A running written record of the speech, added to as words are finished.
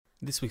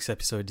This week's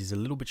episode is a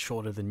little bit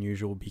shorter than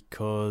usual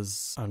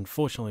because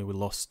unfortunately we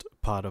lost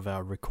part of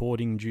our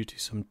recording due to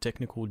some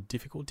technical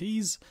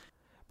difficulties,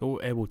 but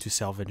we're able to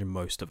salvage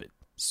most of it.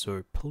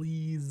 So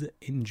please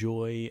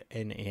enjoy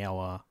an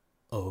hour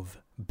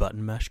of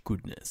button mash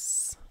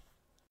goodness.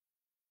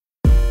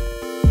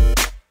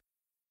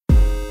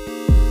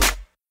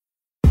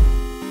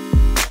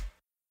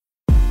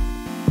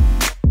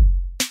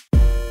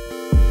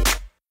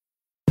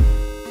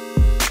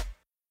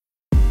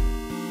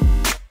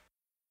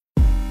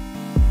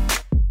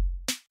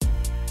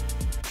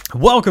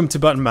 Welcome to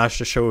Button Mash,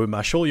 the show where we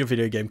mash all your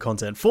video game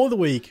content for the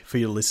week for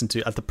you to listen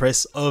to at the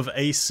press of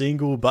a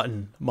single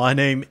button. My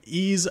name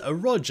is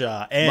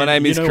Roger, and my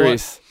name is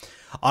Chris.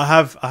 I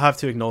have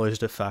to acknowledge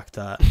the fact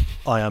that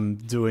I am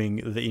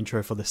doing the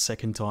intro for the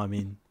second time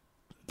in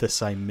the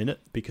same minute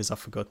because I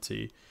forgot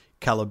to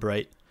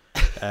calibrate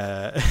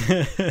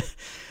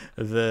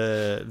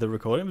the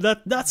recording.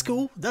 That's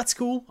cool. That's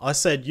cool. I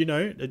said,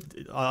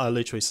 I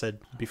literally said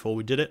before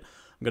we did it,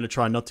 I'm going to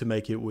try not to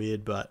make it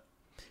weird, but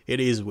it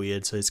is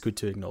weird, so it's good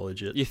to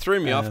acknowledge it. You threw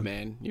me off,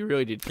 man. You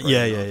really did throw me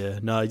off. Yeah.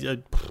 No,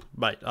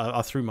 mate,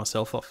 I threw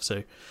myself off,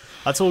 so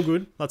that's all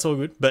good. That's all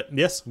good. But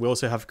yes, we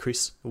also have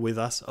Chris with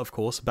us, of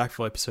course, back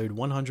for episode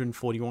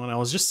 141. I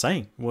was just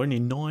saying, we're only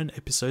 9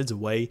 episodes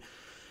away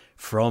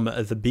from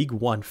the big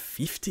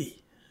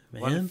 150,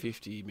 man.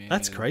 150, man.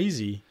 That's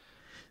crazy.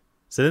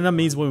 So then that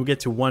means when we get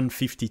to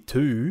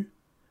 152,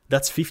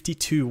 that's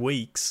 52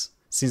 weeks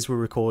since we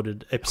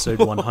recorded episode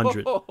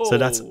 100. So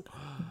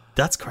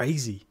that's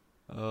crazy.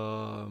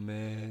 Oh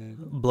man,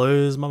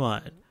 blows my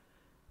mind.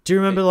 Do you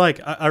remember?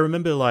 I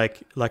remember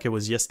like it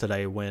was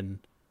yesterday when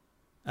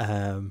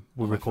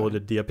we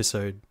recorded the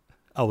episode.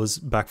 I was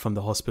back from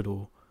the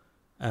hospital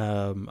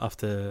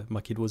after my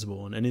kid was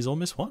born, and he's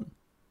almost one.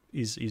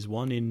 He's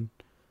one in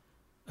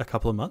a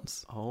couple of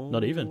months. Oh,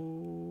 not even.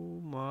 Oh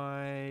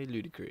my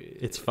ludicrous!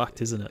 It's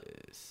fucked, isn't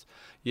it?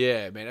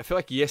 Yeah, man. I feel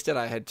like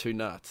yesterday I had 2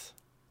 nuts.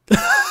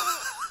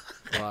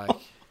 Yeah.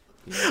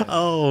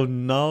 Oh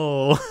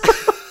no.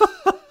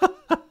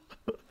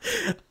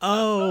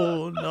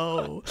 Oh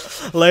no.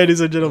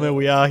 Ladies and gentlemen,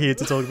 we are here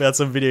to talk about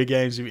some video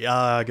games. We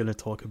are going to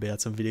talk about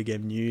some video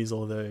game news,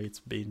 although it's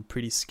been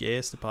pretty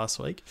scarce the past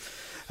week.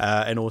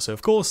 And also,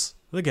 of course,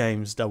 the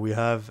games that we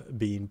have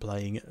been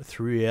playing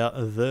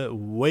throughout the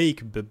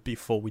week. But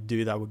before we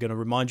do that, we're going to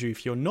remind you,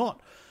 if you're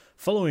not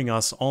following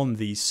us on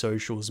the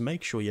socials,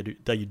 make sure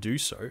that you do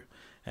so.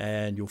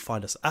 And you'll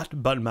find us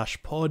at Button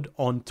Mash Pod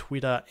on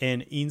Twitter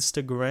and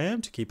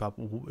Instagram to keep up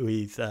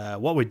with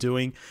what we're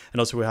doing. And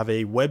also we have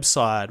a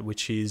website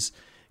which is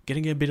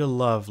getting a bit of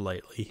love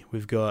lately.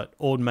 We've got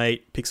old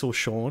mate Pixel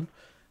Sean.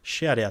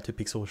 Shout out to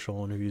Pixel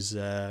Sean, who's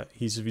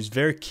he's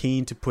very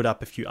keen to put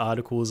up a few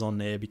articles on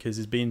there because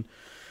he's been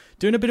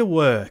doing a bit of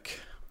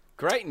work.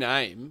 Great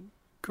name.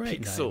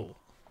 Great Pixel.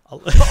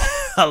 Name.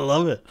 I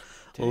love it.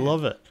 Damn. I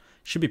love it.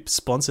 Should be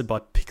sponsored by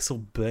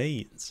Pixel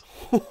Beans.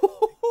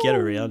 Get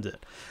around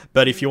it.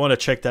 But if you want to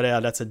check that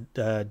out, that's a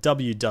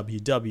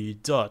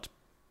www.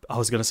 I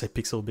was going to say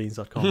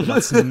pixelbeans.com, but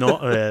that's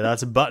not there.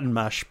 That's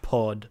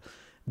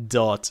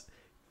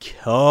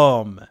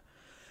buttonmashpod.com.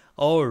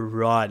 All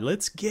right,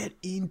 let's get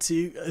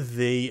into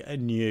the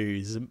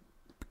news.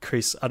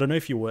 Chris, I don't know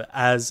if you were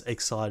as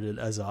excited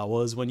as I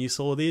was when you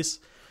saw this.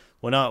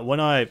 When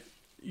I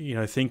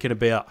thinking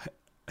about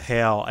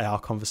how our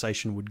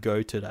conversation would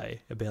go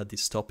today about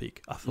this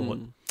topic, I thought,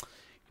 you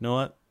know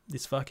what?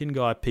 This fucking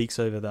guy peeks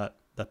over that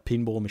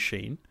pinball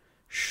machine.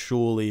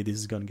 Surely this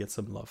is going to get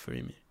some love for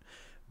him.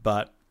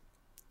 But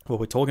what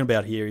we're talking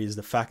about here is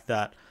the fact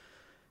that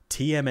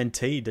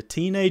TMNT, the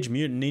Teenage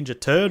Mutant Ninja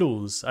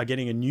Turtles, are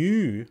getting a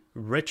new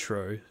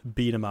retro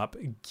beat-em-up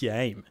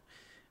game.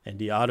 And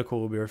the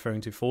article we'll be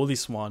referring to for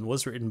this one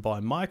was written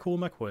by Michael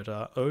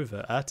McWhirter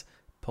over at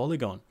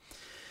Polygon.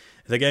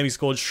 The game is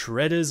called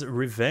Shredder's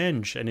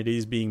Revenge, and it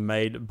is being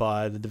made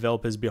by the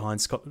developers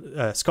behind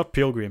Scott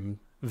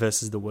Pilgrim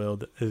versus the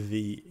World,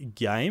 the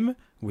game,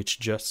 which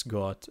just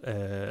got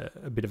a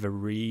bit of a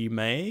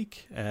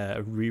remake,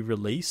 a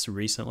re-release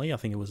recently. I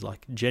think it was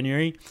like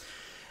January.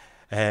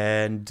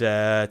 And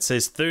it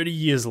says 30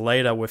 years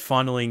later, we're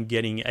finally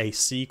getting a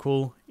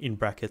sequel, in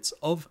brackets,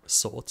 of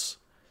sorts,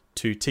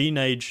 to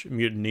Teenage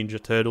Mutant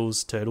Ninja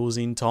Turtles, Turtles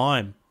in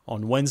Time.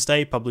 On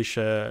Wednesday,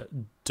 publisher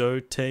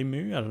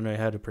Dotemu, I don't know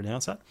how to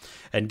pronounce that,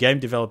 and game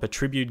developer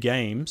Tribute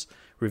Games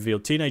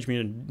revealed Teenage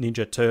Mutant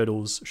Ninja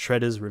Turtles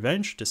Shredder's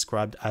Revenge,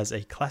 described as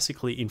a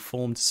classically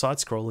informed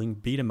side-scrolling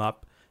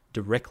beat-em-up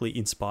directly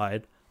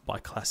inspired by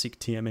classic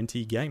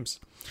TMNT games.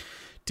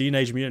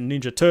 Teenage Mutant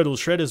Ninja Turtles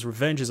Shredder's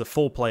Revenge is a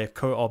 4-player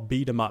co-op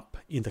beat-em-up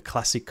in the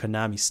classic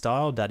Konami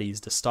style, that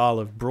is, the style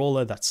of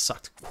brawler that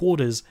sucked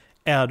quarters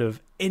out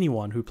of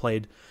anyone who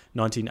played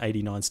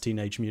 1989's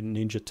Teenage Mutant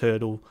Ninja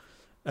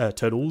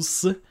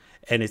Turtles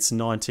and its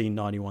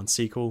 1991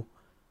 sequel,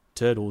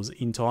 Turtles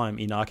in Time,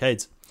 in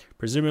arcades.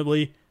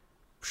 Presumably,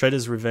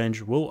 Shredder's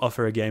Revenge will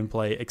offer a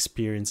gameplay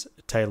experience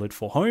tailored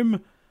for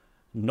home,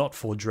 not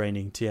for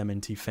draining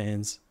TMNT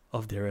fans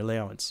of their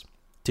allowance.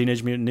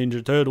 Teenage Mutant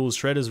Ninja Turtles,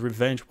 Shredder's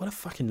Revenge. What a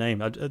fucking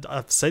name.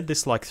 I've said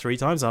this like 3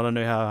 times. I don't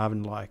know how I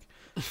haven't like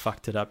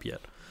fucked it up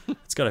yet.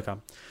 It's got to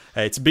come.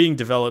 It's being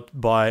developed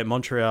by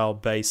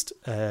Montreal-based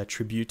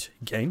Tribute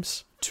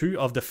Games. 2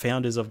 of the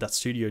founders of that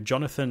studio,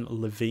 Jonathan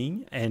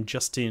Levine and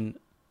Justin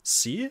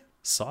Cyr?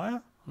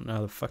 I don't know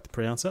how the fuck to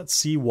pronounce that.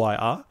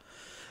 CYR.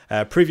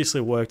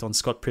 Previously worked on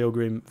Scott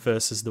Pilgrim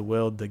vs. the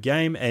World, the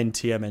game, and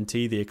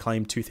TMNT, the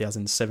acclaimed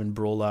 2007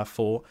 brawler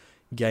for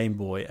Game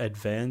Boy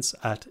Advance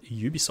at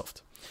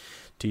Ubisoft.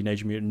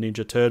 Teenage Mutant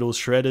Ninja Turtles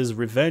Shredder's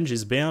Revenge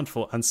is bound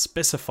for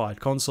unspecified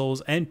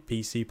consoles and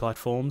PC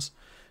platforms.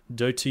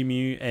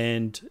 Dotemu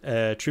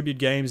and Tribute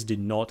Games did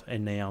not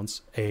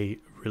announce a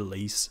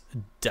release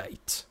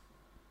date.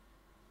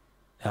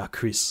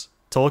 Chris,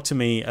 talk to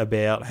me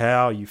about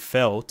how you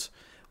felt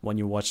when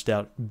you watched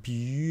that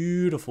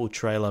beautiful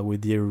trailer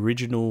with the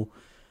original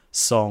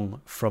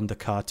song from the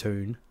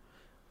cartoon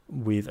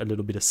with a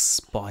little bit of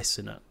spice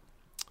in it.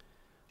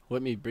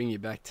 Let me bring you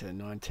back to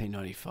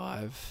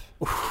 1995.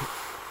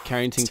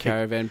 Carrington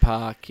Caravan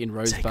Park in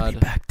Rosebud. Take me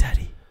back,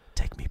 Daddy.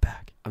 Take me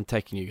back. I'm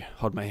taking you.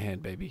 Hold my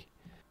hand, baby.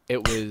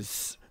 It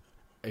was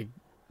a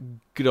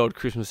good old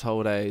Christmas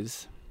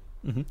holidays.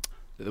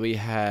 Mm-hmm. We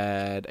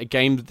had a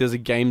game. There's a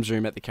games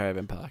room at the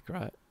Caravan Park,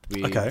 right?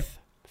 Okay.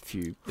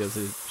 There's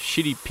a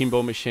shitty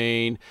pinball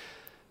machine.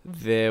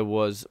 There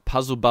was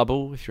Puzzle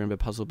Bubble, if you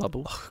remember Puzzle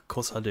Bubble. Oh, of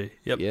course I do.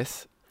 Yep.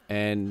 Yes.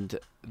 And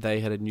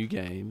they had a new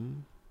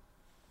game,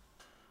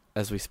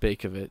 as we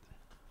speak of it,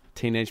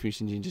 Teenage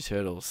Mutant Ninja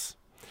Turtles.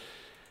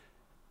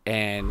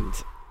 And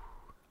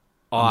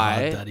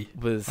I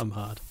was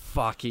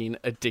fucking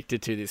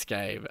addicted to this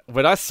game.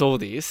 When I saw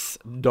this,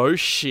 no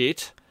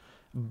shit,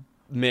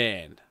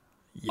 man,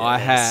 yes. I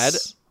had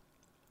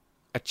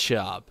a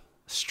chub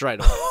straight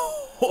away.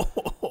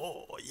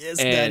 Yes,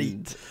 and, Daddy.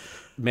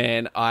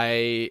 Man,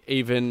 I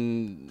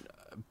even,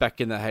 back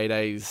in the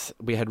heydays,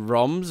 we had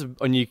ROMs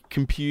on your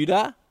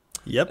computer.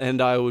 Yep. And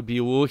I would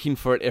be looking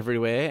for it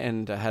everywhere,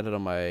 and I had it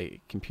on my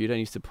computer. I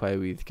used to play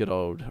with good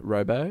old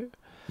Robo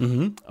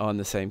on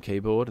the same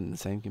keyboard and the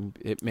same...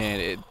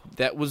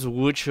 that was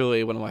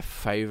literally one of my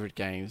favourite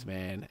games,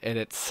 man. And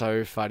it's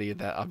so funny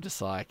that I'm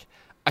just like...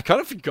 I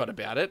kind of forgot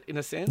about it, in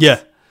a sense.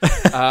 Yeah.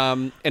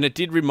 And it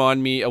did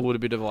remind me a little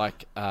bit of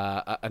like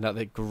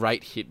another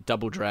great hit,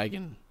 Double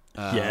Dragon.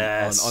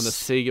 Yes. On the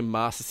Sega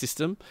Master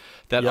System.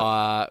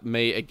 That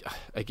me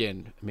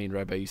and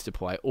Robo used to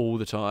play all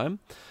the time.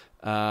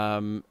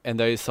 And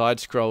those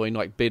side-scrolling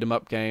like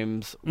beat-em-up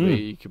games where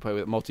you could play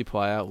with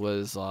multiplayer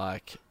was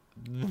like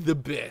the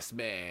best,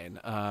 man.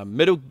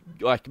 Metal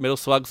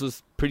Slugs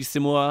was pretty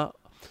similar.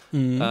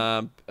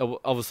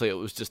 Obviously, it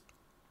was just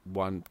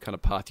one kind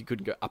of path. You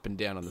couldn't go up and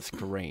down on the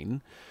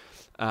screen.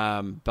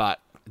 But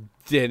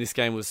yeah, this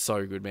game was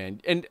so good,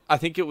 man. And I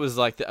think it was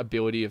like the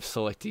ability of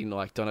selecting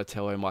like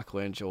Donatello,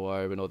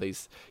 Michelangelo, and all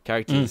these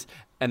characters.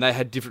 And they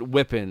had different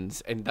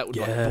weapons, and that would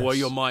like blow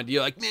your mind.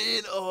 You're like,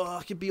 man,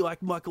 I could be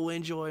like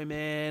Michelangelo,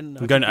 man.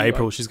 I'm going to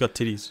April. She's got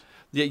titties.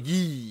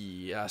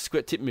 Yeah,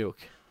 squirt tip milk.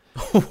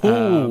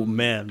 Oh,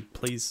 man.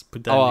 Please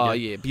put that in Oh,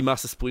 yeah. Be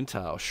Master Splinter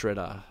or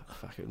Shredder.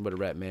 Fucking, what a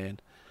rat, man.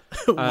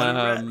 What a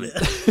rat, man.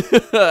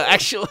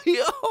 Actually,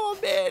 oh,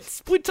 man.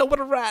 Splinter, what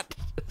a rat.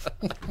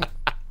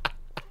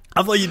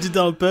 I thought you did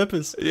that on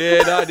purpose.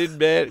 Yeah, no, I didn't,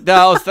 man. No,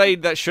 I was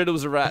saying that Shredder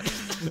was a rat.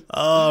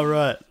 Oh,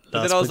 right.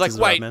 And then I was like,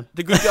 wait,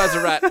 the good guy's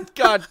a rat.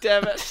 God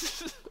damn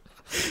it.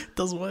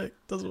 Doesn't work.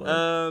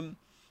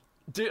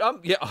 Dude,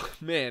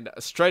 man,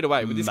 straight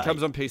away, when this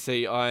comes on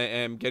PC, I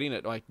am getting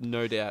it, like,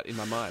 no doubt in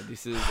my mind.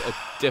 This is a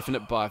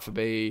definite buy for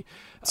me.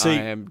 I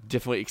am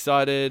definitely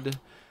excited.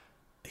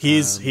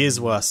 Here's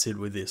where I sit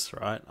with this,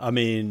 right? I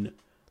mean,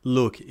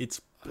 look,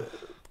 it's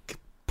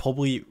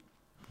probably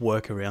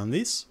work around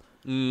this.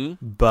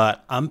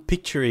 But I'm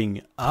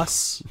picturing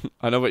us.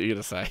 I know what you're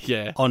going to say,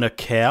 yeah. On a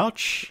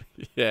couch.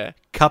 Yeah.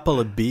 Couple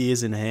of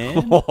beers in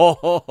hand.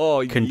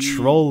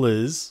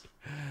 Controllers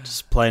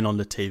just playing on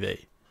the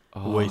TV.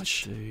 Oh,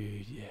 which,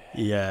 dude, yeah.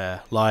 Yeah,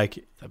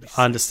 like,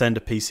 I understand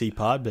the PC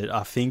part, but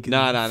I think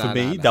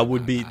that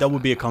would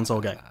be a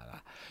console game.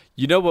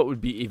 You know what would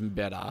be even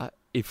better?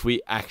 If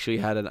we actually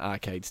had an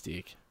arcade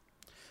stick.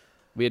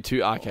 We had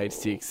 2 arcade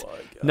sticks.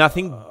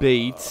 Nothing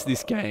beats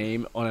this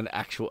game on an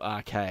actual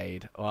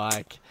arcade.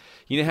 Like,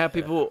 you know how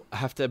people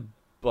have to,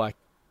 like,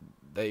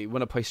 they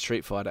want to play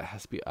Street Fighter, it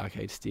has to be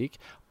arcade stick.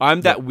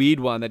 I'm that weird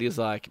one that is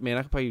like, man,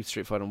 I can play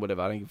Street Fighter on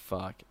whatever, I don't give a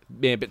fuck.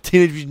 Man, but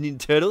Teenage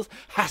Mutant Ninja Turtles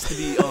has to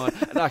be on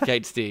an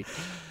arcade stick.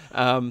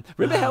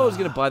 Remember how I was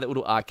going to buy that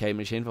little arcade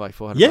machine for like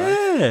 $400?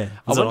 Yeah.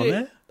 Was it on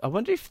there? I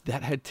wonder if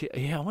that had...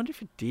 I wonder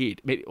if it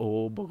did. Maybe,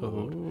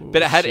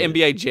 but it had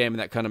NBA Jam,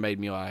 and that kind of made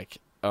me like...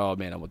 Oh,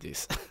 man, I want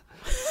this.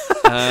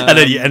 And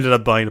then you ended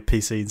up buying a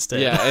PC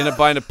instead. Yeah, I ended up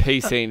buying a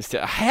PC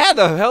instead. How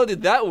the hell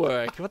did that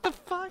work? What the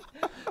fuck?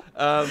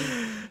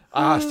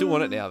 I still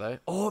want it now, though.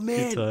 Oh,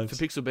 man. For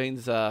Pixel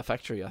Beans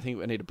Factory, I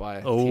think I need to buy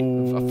a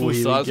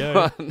full-size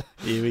one.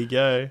 Here we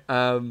go.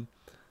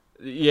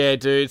 Yeah,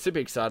 dude, super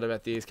excited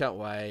about this. Can't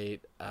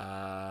wait.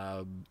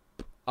 I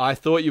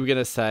thought you were going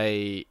to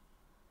say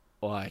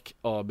like,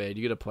 oh man,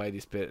 you got to play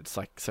this bit. It's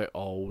like so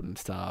old and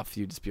stuff.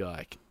 You'd just be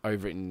like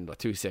over it in like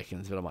 2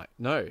 seconds. But I'm like,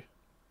 no.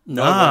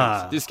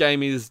 Nah. This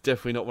game is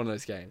definitely not one of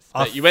those games.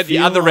 I But you went the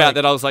feel other like- route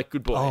that I was like,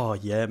 good boy. Oh,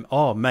 yeah.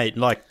 Oh, mate.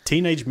 Like,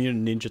 Teenage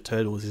Mutant Ninja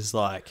Turtles is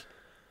like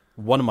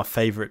one of my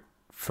favorite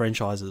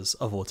franchises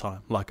of all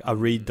time. Like, I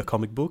read the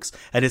comic books,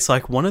 and it's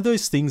like one of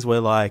those things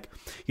where, like,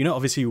 you know,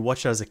 obviously you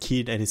watch it as a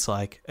kid and it's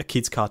like a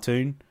kid's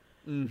cartoon.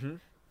 Mm-hmm.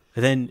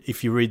 And then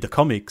if you read the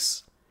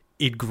comics,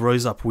 it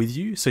grows up with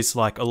you. So it's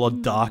like a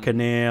lot darker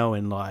now,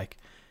 and like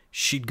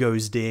shit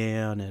goes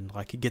down, and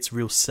like it gets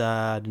real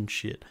sad and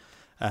shit.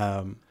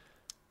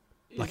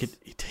 Like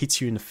it hits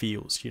you in the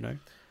feels, you know?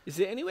 Is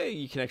there any way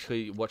you can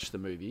actually watch the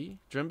movie?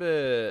 Do you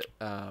remember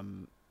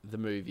the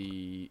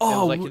movie? Oh, it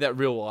was like in that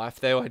real life.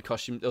 They all had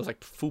costumes. It was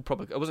like full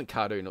proper. It wasn't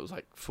cartoon. It was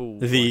like full.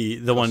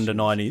 The one in the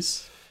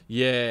 90s.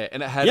 Yeah,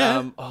 and it had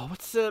Yeah.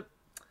 what's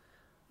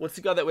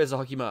the guy that wears a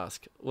hockey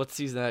mask? What's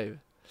his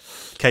name?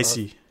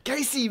 Casey.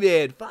 Casey,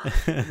 man.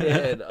 Fuck,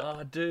 man.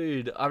 Oh,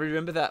 dude. I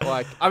remember that.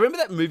 Like, I remember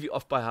that movie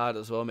off by heart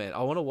as well, man.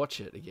 I want to watch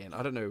it again.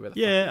 I don't know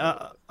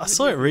whether. I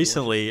saw it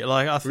recently.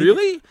 Like, I think,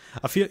 Really?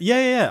 I feel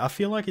yeah. I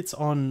feel like it's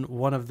on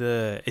one of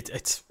the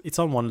it's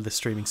on one of the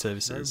streaming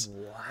services.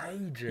 Way,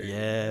 dude.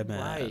 Yeah,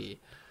 man. Way.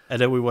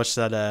 And then we watched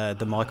that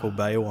the Michael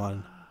Bay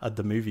one at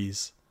the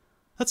movies.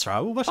 That's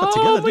right. We watched that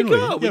Oh together, my didn't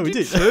god, we? Yeah, we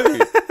did did.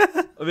 too.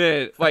 I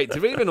mean, wait,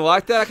 did we even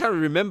like that? I can't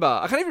remember.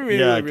 I can't even really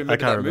Yeah, remember I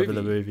can't that remember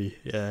movie. the movie.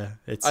 Yeah,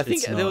 I think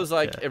it's there not, was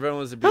like yeah. everyone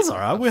was a bit. That's all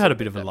right. We had a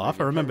bit upset of a with laugh.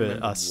 that I movie. remember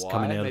can't us why.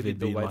 coming out of Maybe it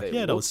the being way like, they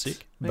yeah, that was looked,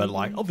 sick. But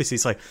like, maybe? obviously,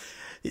 it's like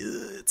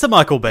it's a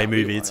Michael Bay No, we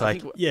movie. liked It's it. I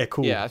like, think yeah,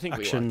 cool. Yeah, I think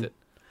action. we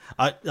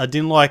liked it. I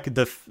didn't like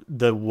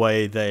the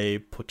way they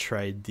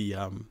portrayed the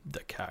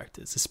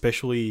characters,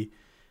 especially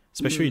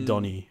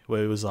Donnie,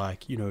 where it was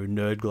like, you know,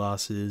 nerd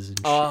glasses and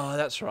shit. Oh,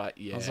 that's right.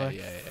 Yeah, I was like,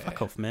 yeah,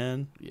 fuck off,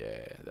 man.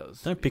 Yeah, that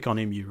was. Don't pick on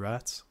him, you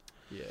rats.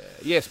 Yeah,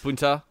 yeah,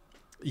 Splinter.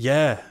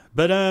 Yeah,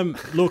 but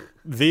look,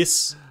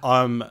 this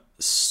I'm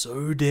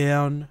so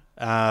down.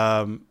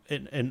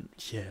 And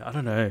yeah, I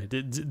don't know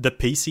the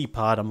PC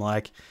part. I'm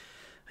like,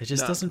 it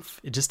just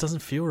doesn't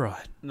feel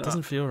right. No. It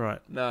doesn't feel right.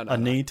 No, I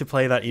need to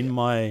play that in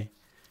my,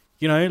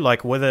 you know,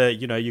 like whether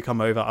you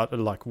come over,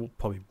 like we'll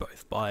probably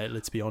both buy it.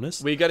 Let's be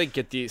honest. We got to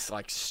get this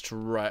like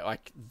straight.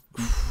 Like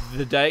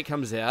the day it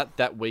comes out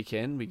that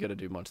weekend, we got to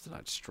do Monster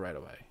Night straight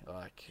away.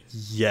 Like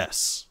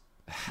Yes.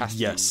 has to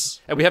Yes.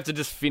 be. And we have to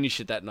just finish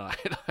it that night.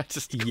 I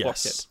just clock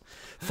Yes. it.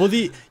 For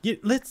the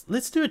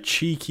let's do a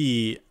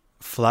cheeky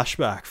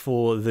flashback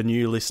for the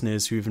new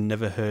listeners who've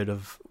never heard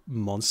of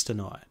Monster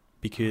Night,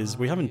 because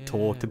we haven't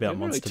talked about We haven't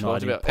really Monster talked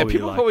Night in about- and probably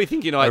people like probably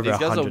thinking, like, over these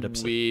guys 100 are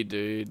episodes. weird,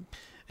 dude.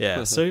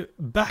 Yeah, so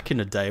back in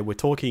the day, we're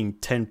talking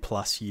 10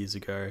 plus years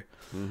ago,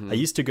 Mm-hmm. I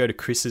used to go to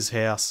Chris's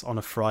house on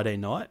a Friday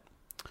night,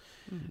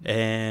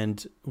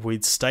 and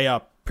we'd stay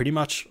up pretty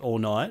much all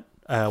night.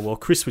 Well,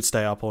 Chris would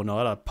stay up all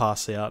night. I'd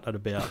pass out at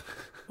about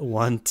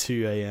 1,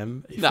 2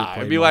 a.m. if we No, played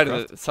it'd be later.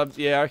 Minecraft.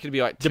 Yeah, I reckon it'd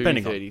be like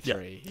Depending on-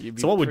 2:33.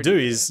 So what we'd do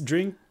is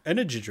drink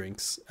energy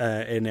drinks,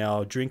 and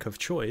our drink of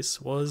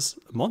choice was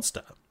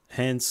Monster,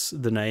 hence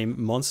the name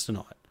Monster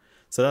Night.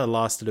 So that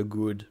lasted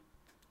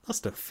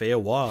a fair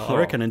while, I Oh.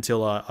 reckon,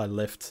 until I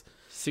left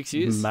 6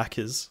 years.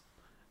 Macca's.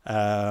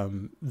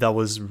 That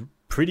was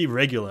pretty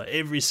regular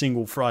every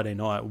single Friday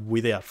night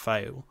without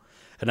fail.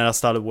 And then I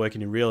started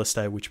working in real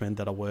estate, which meant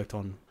that I worked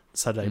on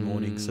Saturday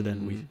morning. So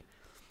then we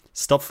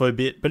stopped for a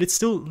bit, but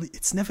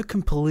it's never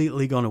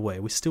completely gone away.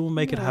 We still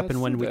make it No, happen it's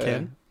when still we there.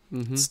 can.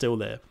 Mhm. It's still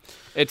there.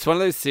 It's one of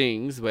those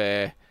things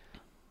where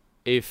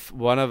if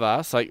one of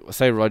us, like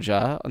say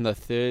Roger, on the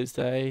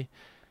Thursday,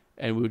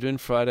 and we were doing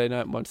Friday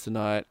night, Monster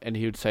Night, and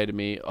he would say to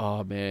me,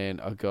 "Oh man,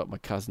 I got my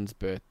cousin's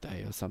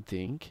birthday or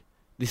something."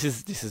 This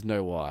is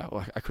no lie.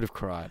 Like I could have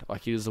cried.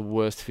 Like it was the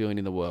worst feeling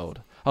in the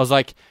world. I was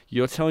like,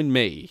 "You're telling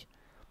me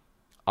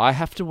I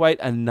have to wait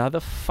another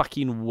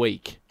fucking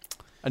week,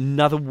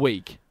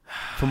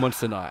 for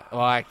Monster Night?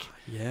 Like,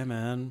 Yeah,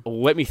 man.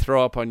 let me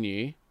throw up on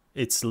you."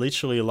 It's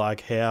literally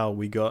like how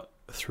we got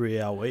through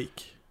our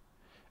week.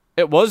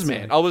 It was,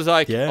 man. I was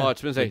like, Yeah, oh,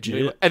 it's Wednesday.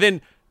 legit. And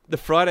then the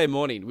Friday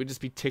morning, we'd just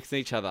be texting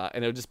each other,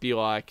 and it would just be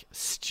like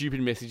stupid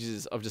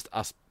messages of just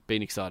us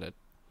being excited.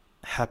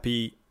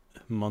 Happy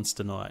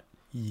Monster Night,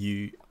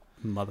 you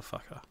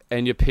motherfucker.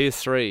 And your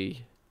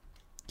PS3,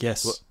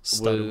 Yes,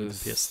 started with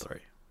was- the PS3.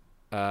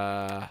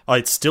 uh,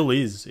 It still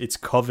is. It's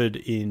covered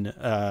in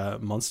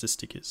Monster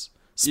stickers.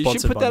 you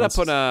Sponsored should put by that up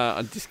Monsters.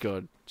 on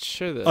Discord.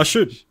 Show that. I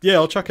should. Yeah,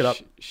 I'll chuck it up.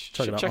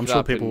 Chuck it up. Chuck I'm it sure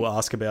up people and- will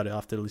ask about it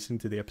after listening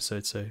to the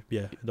episode. So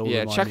yeah, it'll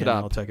Yeah, remind chuck me it and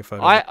up. I'll take a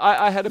photo.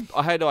 I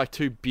had like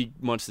 2 big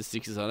monster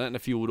stickers on it and a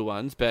few little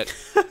ones, but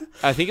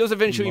I think it was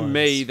eventually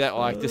me Nice. that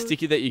like the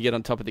sticker that you get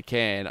on top of the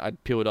can,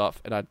 I'd peel it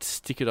off and I'd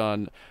stick it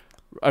on.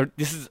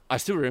 I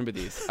still remember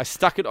this. I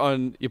stuck it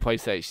on your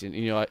PlayStation, and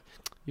you're like,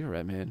 "You're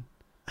right, man,"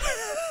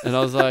 and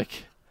I was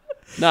like,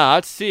 "Nah,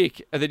 it's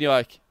sick." And then you're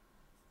like,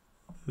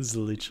 It's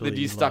literally. then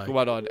you stuck like,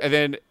 one on, and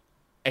then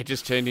it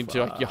just turned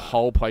into like your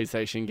whole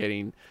PlayStation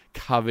getting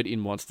covered in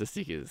monster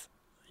stickers.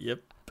 Yep,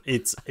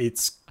 it's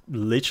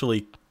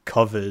literally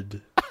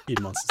covered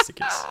in monster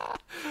stickers.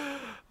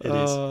 It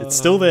is. It's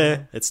still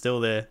there. It's still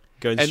there.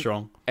 Going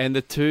strong. And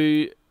the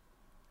two,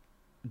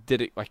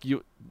 the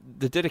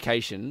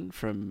dedication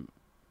from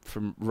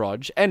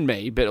Rog and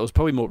me, but it was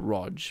probably more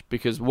Rog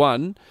because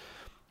one,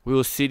 we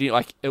were sitting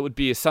like it would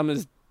be a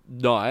summer's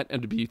night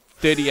and it'd be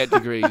 38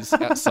 degrees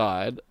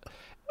outside,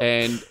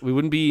 and we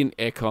wouldn't be in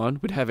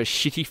aircon. We'd have a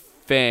shitty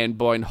fan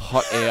blowing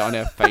hot air on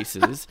our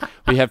faces.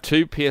 We have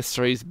two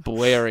PS3s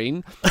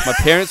blaring. My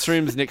parents'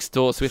 room is next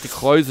door, so we have to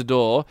close the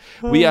door.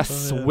 We are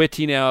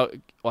sweating our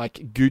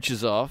like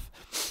gooches off,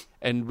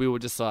 and we were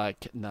just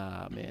like,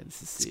 "Nah, man,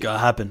 this is sick." It's gonna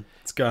happen.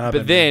 It's gonna happen.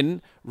 But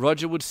then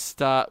Roger would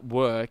start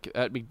work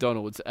at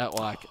McDonald's at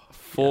like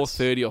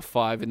 4:30 or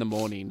 5 in the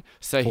morning,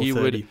 so he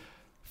would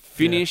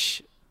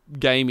finish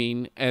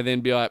gaming and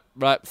then be like,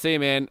 "Right, see you,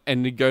 man,"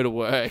 and then go to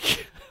work.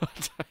 I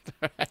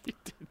don't know how you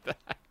did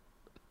that.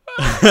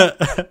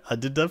 I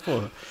did that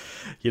for,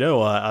 you know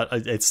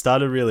what? It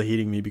started really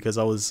hitting me because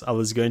I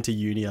was going to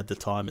uni at the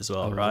time as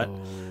well, right?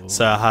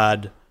 So I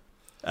had,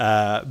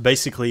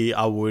 basically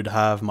I would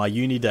have my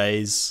uni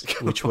days,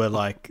 which were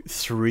like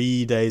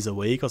 3 days a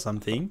week or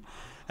something,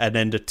 and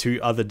then the 2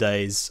 other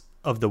days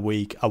of the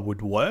week I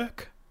would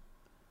work,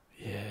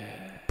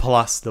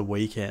 plus the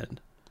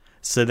weekend.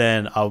 So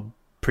then I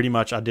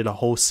did a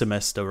whole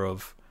semester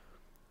of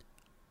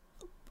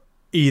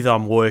either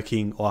I'm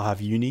working or I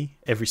have uni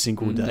every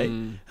single day.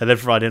 And then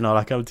Friday night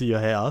I come to your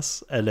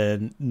house and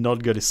then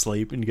not go to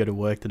sleep and go to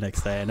work the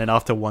next day. And then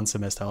after one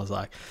semester I was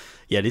like,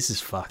 yeah, this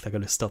is fucked. I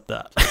got to stop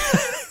that.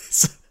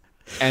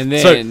 And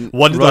then... So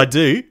what did I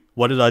do?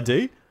 What did I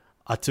do?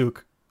 I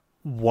took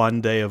 1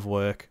 day of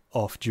work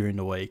off during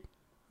the week,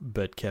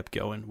 but kept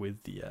going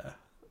with the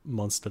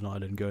Monster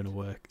Night and going to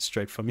work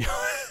straight from your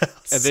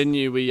house. And then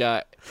we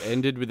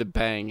ended with a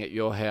bang at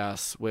your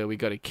house where we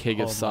got a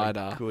keg of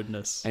cider. My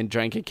goodness. And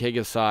drank a keg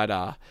of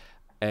cider.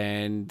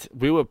 And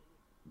we were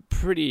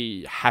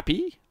pretty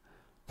happy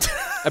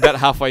about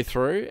halfway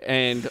through.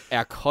 And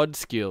our COD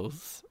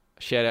skills,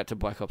 shout out to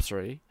Black Ops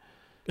 3.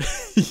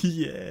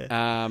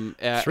 Yeah.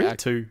 3 or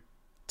 2?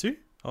 2?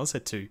 I'll say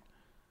 2.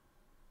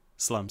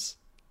 Slums.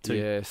 2.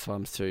 Yeah,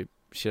 Slums 2.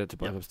 Shout out to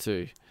Black Ops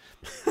 2.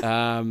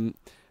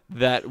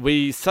 That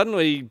we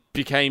suddenly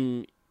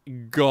became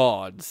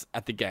gods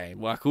at the game.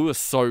 Like, we were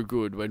so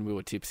good when we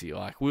were tipsy.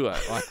 Like, we were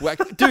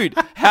like, dude,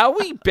 how are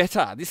we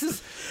better? This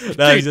is,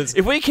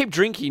 if we keep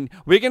drinking,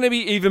 we're going to be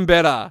even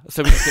better.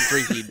 So we just kept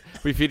drinking.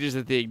 We finished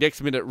the thing. Next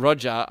minute,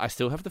 Roger, I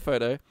still have the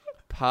photo,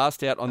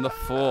 passed out on the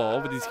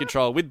floor with his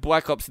controller, with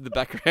Black Ops in the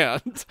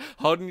background,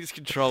 holding his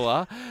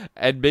controller,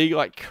 and being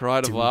like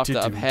cried of laughter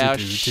of how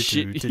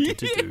shit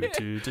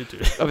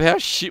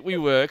we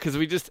were, because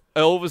we just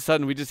all of a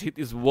sudden we just hit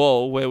this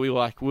wall where we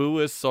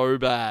were so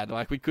bad,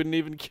 like we couldn't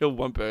even kill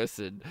one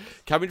person.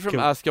 Coming from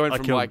us going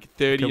from like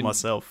 30 and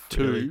myself,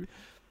 2, really.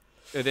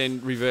 And then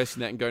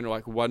reversing that and going to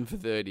like 1 for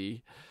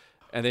 30.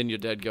 And then your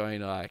dad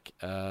going like,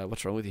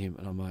 what's wrong with him?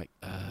 And I'm like,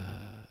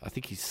 I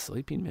think he's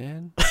sleeping,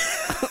 man.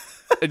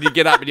 And you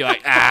get up and you're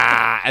like,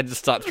 and just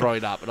start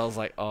throwing up. And I was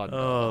like, oh, no.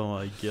 Oh,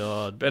 my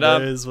God. But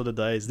those were the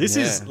days. This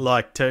is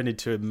like turned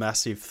into a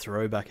massive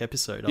throwback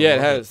episode.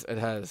 It has.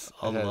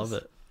 I love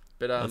it.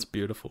 But that's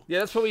beautiful. Yeah,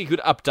 that's probably a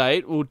good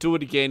update. We'll do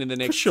it again in the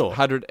next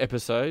 100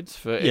 episodes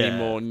for any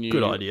more new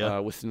good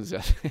idea. Listeners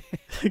out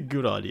there.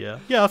 Good idea.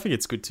 Yeah, I think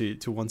it's good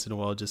to once in a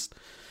while just...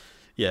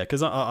 Yeah,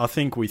 because I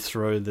think we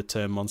throw the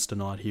term Monster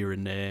Night here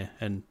and there,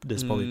 and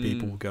there's probably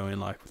people going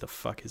like, what the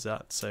fuck is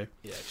that? So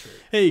yeah, true.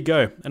 There you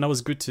go. And it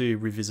was good to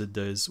revisit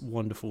those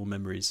wonderful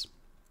memories.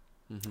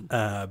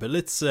 But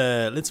let's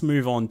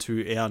move on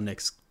to our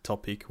next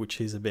topic, which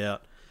is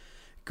about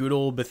good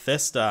old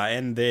Bethesda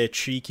and their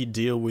cheeky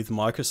deal with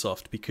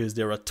Microsoft, because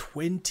there are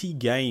 20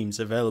 games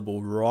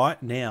available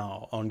right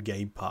now on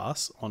Game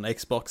Pass on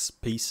Xbox,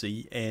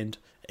 PC, and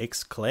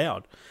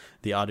xCloud.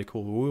 The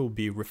article we'll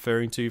be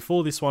referring to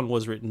for this one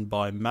was written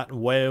by Matt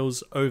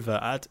Wales over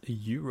at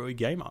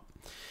Eurogamer.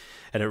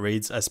 And it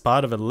reads, as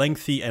part of a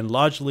lengthy and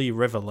largely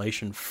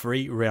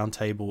revelation-free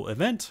roundtable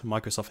event,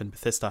 Microsoft and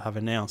Bethesda have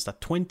announced that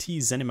 20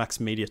 ZeniMax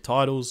Media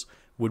titles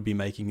would be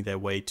making their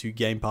way to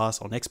Game Pass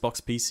on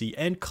Xbox, PC,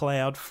 and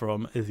Cloud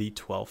from the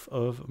 12th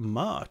of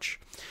March.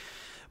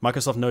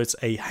 Microsoft notes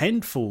a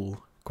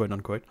handful,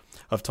 quote-unquote,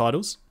 of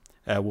titles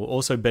will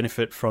also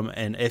benefit from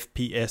an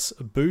FPS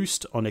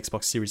boost on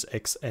Xbox Series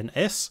X and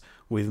S,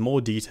 with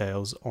more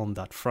details on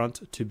that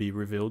front to be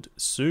revealed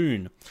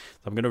soon. So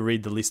I'm going to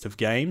read the list of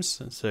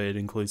games. So it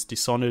includes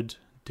Dishonored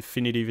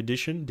Definitive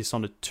Edition,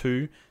 Dishonored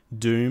 2,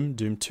 Doom,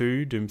 Doom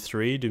 2, Doom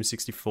 3, Doom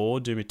 64,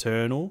 Doom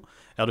Eternal,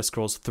 Elder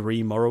Scrolls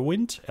 3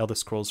 Morrowind, Elder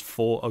Scrolls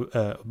 4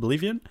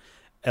 Oblivion,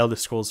 Elder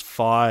Scrolls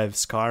 5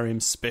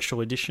 Skyrim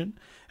Special Edition,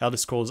 Elder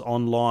Scrolls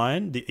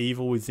Online, The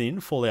Evil Within,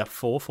 Fallout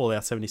 4,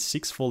 Fallout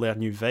 76, Fallout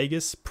New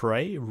Vegas,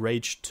 Prey,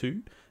 Rage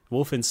 2,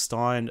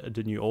 Wolfenstein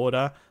The New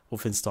Order,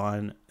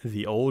 Wolfenstein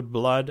The Old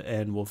Blood,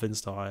 and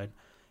Wolfenstein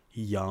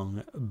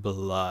Young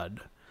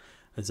Blood.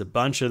 There's a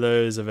bunch of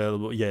those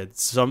available. Yeah,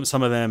 some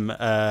of them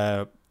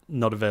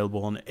not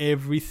available on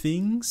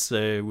everything.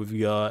 So we've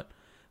got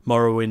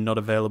Morrowind not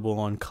available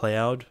on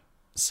cloud.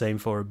 Same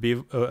for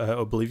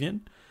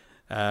Oblivion.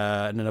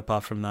 And then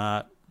apart from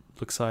that,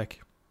 looks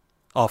like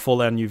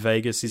Fallout New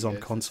Vegas is on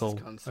console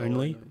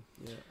only.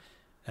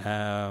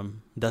 Yeah.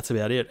 That's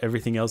about it.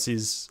 Everything else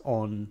is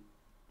on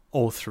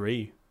all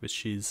three,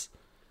 which is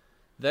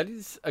that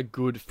is a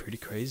good pretty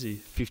crazy.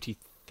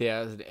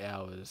 50,000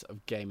 hours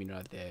of gaming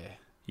right there.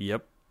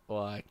 Yep.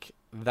 Like,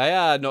 they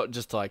are not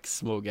just like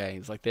small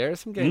games. Like, there are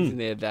some games in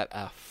there that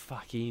are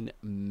fucking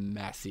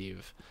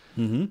massive.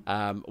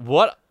 Mm-hmm.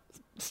 What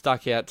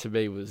stuck out to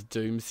me was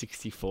Doom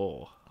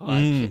 64.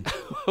 Like,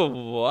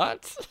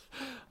 what?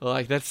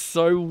 Like, that's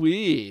so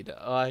weird.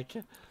 Like,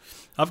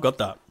 I've got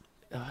that.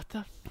 What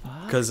the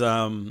fuck? Because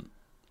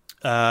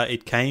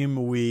it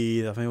came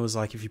with, I think it was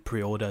like if you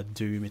pre-order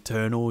Doom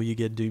Eternal, you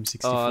get Doom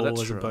 64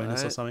 as a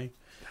bonus or something.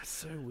 That's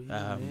so weird,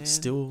 man.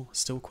 Still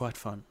quite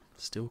fun.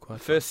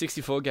 First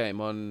 64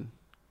 game on,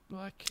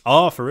 like...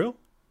 Oh, for real?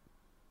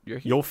 You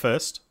reckon? Your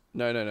first?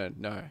 No.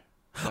 Right.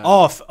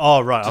 I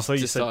thought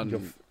you said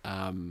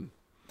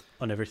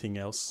on everything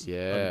else.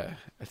 Yeah.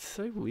 It's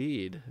so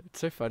weird. It's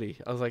so funny.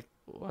 I was like,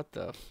 what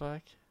the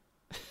fuck?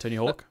 Tony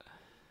Hawk?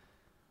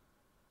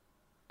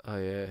 Oh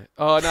yeah.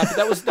 Oh no, but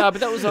that was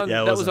on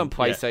that was on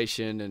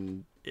PlayStation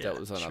and that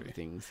was on true. other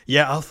things.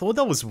 Yeah, I thought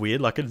that was weird,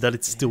 like that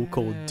it's still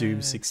called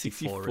Doom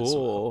 64 as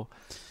well.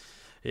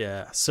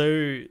 Yeah.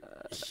 So,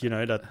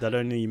 that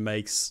only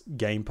makes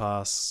Game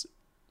Pass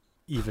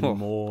even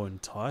more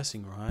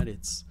enticing, right?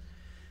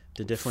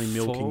 They're definitely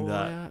milking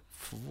that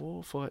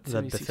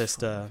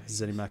Bethesda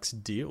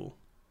ZeniMax deal.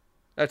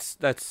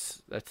 That's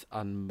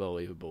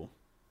unbelievable.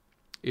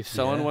 If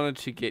someone wanted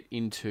to get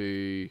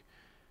into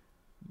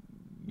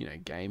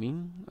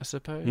gaming, I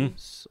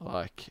suppose.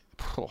 Like,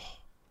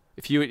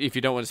 if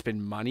you don't want to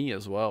spend money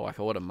as well, like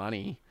a lot of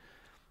money,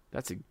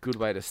 that's a good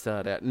way to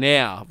start out.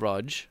 Now,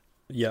 Rog.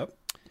 Yep.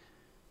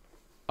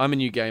 I'm a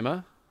new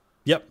gamer.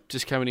 Yep.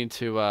 Just coming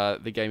into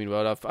the gaming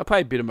world. I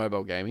play a bit of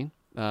mobile gaming,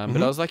 but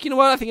I was like, you know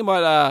what? I think I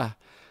might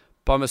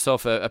buy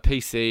myself a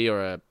PC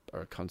or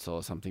a console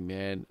or something,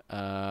 man.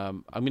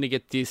 I'm going to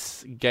get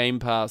this Game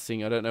Pass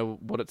thing. I don't know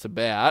what it's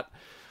about.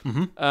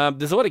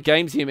 There's a lot of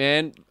games here,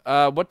 man.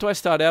 What do I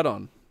start out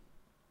on?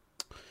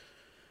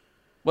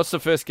 What's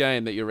the first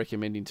game that you're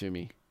recommending to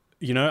me?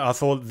 I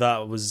thought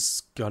that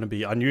was going to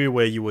be... I knew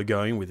where you were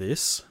going with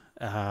this,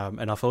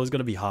 and I thought it was going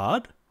to be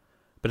hard.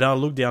 But then I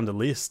looked down the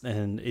list,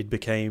 and it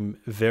became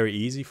very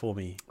easy for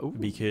me. Ooh.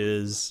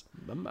 Because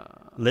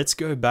let's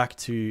go back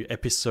to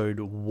episode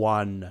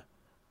 1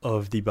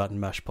 of the Button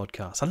Mash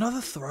podcast.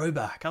 Another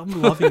throwback.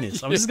 I'm loving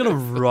this. I'm just going to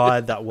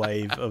ride that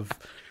wave of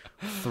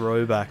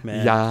throwback,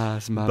 man.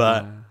 Yes, mama.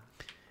 But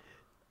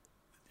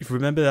if you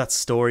remember that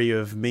story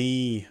of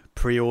me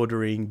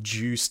pre-ordering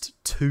Juiced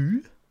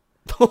 2,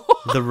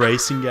 the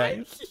racing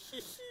game.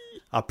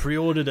 I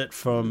pre-ordered it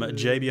from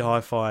JB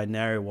Hi-Fi,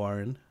 Narry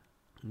Warren.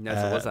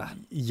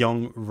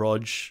 Young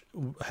Rog.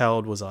 How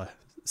old was I?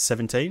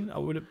 17, I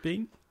would have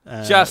been.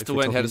 Just to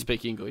learn how to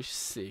speak English.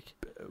 Sick.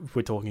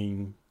 We're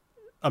talking...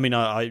 I mean,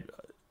 I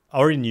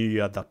already knew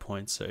you at that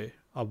point, so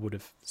I would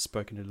have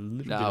spoken a little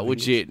bit of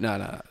English.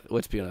 No.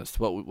 Let's be honest.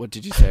 What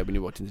did you say when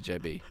you walked into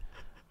JB?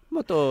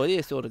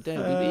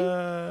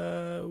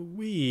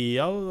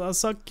 I'll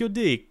suck your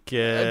dick.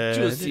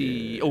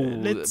 Juicy.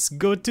 Let's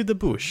go to the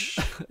bush.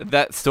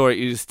 That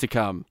story is to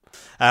come.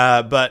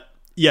 But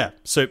yeah,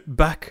 so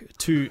back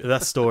to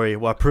that story.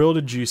 Well, I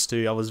pre-ordered Juice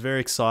 2. I was very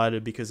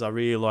excited because I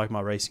really like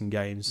my racing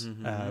games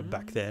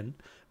back then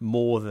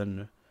more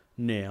than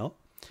now.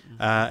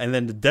 And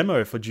then the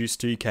demo for Juice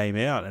 2 came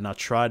out, and I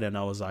tried it, and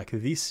I was like,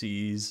 this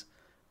is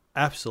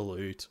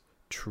absolute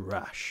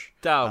trash.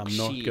 I'm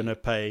not going to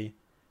pay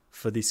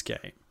for this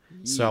game.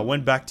 So I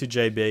went back to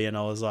JB, and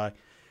I was like,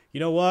 you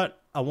know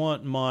what?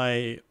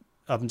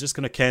 I'm just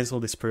going to cancel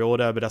this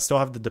pre-order, but I still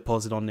have the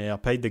deposit on there. I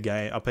paid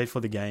for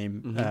the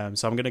game.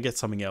 So I'm going to get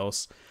something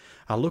else.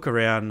 I look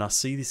around and I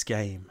see this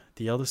game,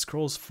 The Elder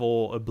Scrolls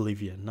 4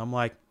 Oblivion. And I'm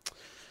like,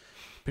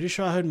 pretty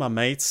sure I heard my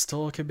mates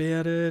talk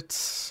about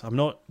it. I'm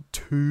not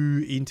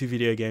too into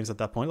video games at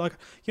that point. Like,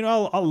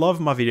 I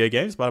love my video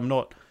games, but I'm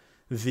not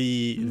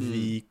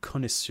the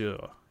connoisseur,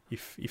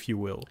 if you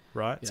will,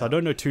 right? Yeah. So I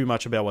don't know too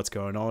much about what's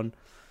going on.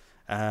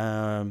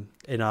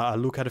 And I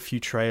look at a few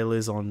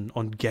trailers on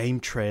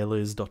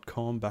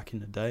GameTrailers.com back in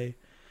the day,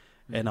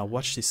 and I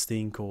watched this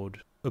thing called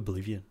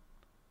Oblivion,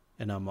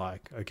 and I'm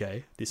like,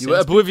 okay, this. You were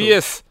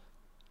oblivious.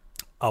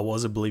 I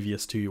was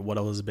oblivious to what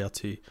I was about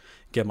to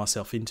get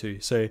myself into.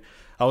 So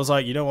I was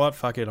like, you know what?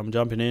 Fuck it. I'm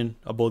jumping in.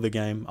 I bought the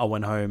game. I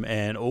went home,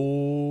 and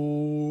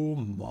oh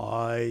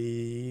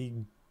my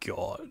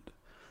God,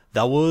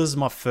 that was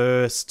my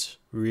first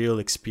real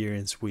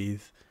experience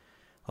with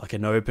like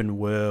an open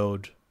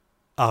world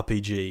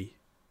RPG,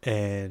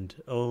 and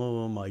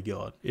oh my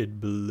God, it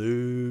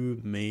blew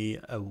me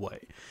away.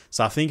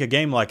 So I think a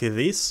game like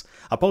this,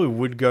 I probably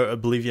would go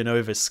Oblivion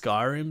over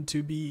Skyrim,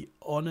 to be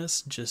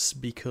honest,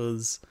 just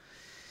because,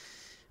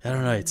 I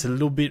don't know, it's a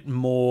little bit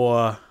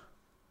more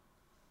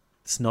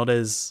it's not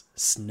as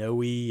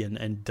snowy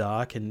and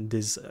dark, and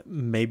there's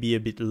maybe a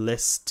bit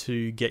less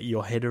to get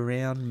your head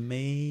around,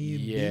 maybe.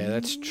 Yeah,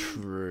 that's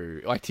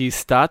true. Like, do you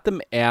start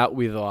them out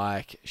with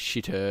like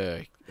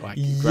shitter like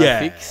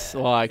Yeah. graphics?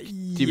 Like, do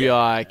you be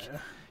like,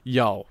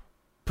 yo,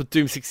 put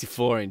Doom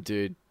 64 in,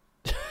 dude?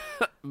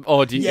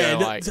 Or do you go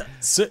like,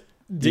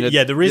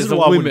 the reason there's a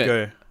why I would limit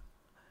go,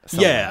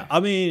 somewhere? I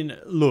mean,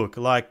 look,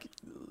 like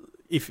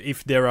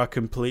if they are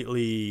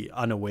completely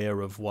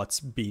unaware of what's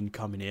been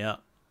coming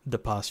out the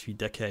past few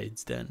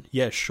decades, then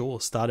yeah, sure,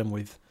 start them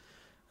with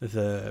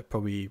the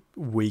probably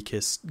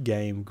weakest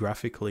game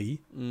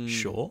graphically,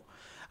 sure.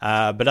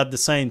 But at the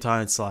same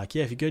time, it's like,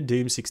 yeah, if you go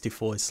Doom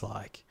 64, it's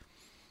like,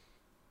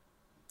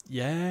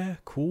 yeah,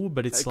 cool,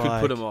 but it's They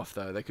like... could put them off,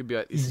 though. They could be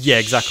like, this is Yeah,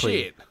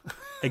 exactly.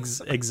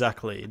 shit.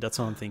 Exactly. That's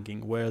what I'm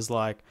thinking. Whereas,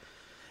 like,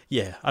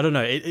 yeah, I don't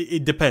know.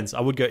 It depends.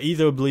 I would go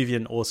either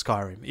Oblivion or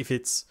Skyrim. If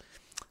it's...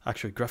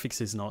 Actually,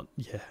 graphics is not...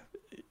 Yeah,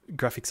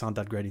 graphics aren't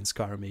that great in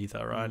Skyrim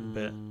either, right?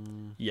 But,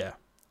 yeah.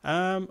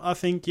 I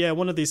think, yeah,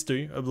 one of these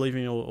two,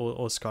 Oblivion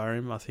or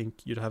Skyrim, I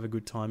think you'd have a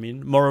good time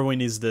in.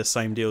 Morrowind is the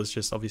same deal. It's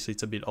just, obviously,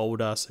 it's a bit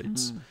older, so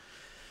it's...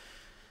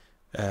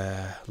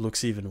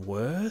 looks even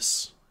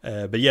worse.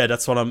 But yeah,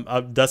 that's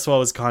what that's what I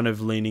was kind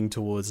of leaning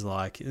towards.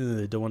 Like,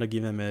 don't want to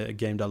give them a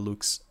game that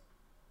looks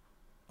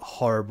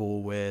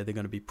horrible, where they're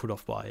going to be put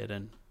off by it.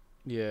 And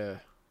Yeah.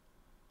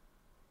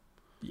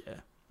 yeah,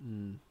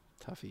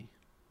 Toughy.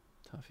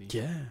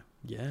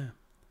 yeah.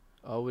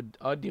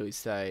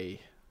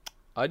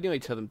 I'd nearly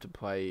tell them to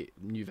play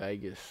New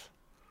Vegas.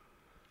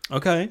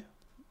 Okay.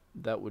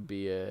 That'd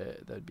be a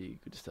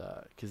good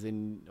start. Because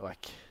then,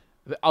 like,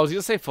 I was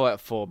gonna say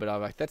Fallout 4, but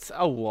I'm like, that's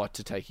a lot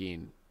to take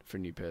in for a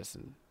new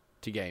person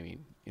to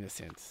gaming, in a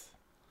sense.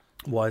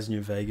 Why is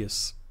New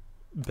Vegas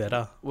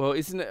better? Well,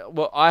 isn't it?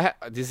 Well,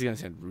 this is gonna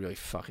sound really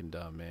fucking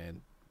dumb,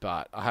 man.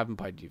 But I haven't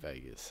played New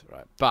Vegas,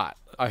 right? But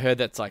I heard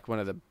that's like one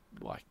of the,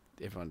 like,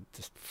 everyone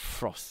just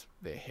frosts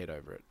their head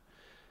over it.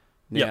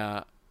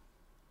 Now,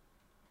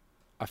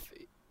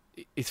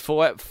 is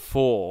Fallout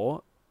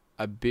 4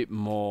 a bit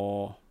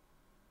more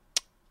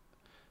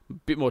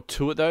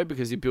to it though,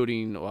 because you're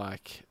building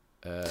like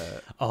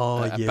a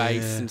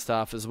base and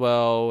stuff as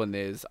well, and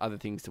there's other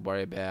things to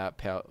worry about,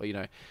 power, you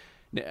know.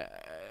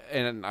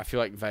 And I feel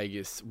like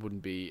Vegas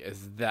wouldn't be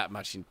as that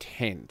much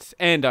intense.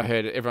 And I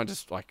heard everyone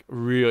just like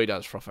really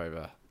does froth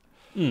over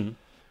New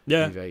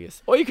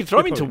Vegas. Or you could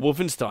throw them into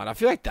Wolfenstein. I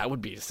feel like that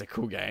would be just a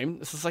cool game.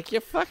 It's just like, yeah,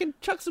 fucking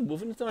chuck some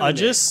Wolfenstein in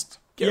there.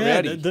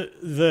 Get rowdy.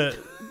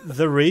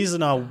 The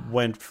reason I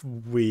went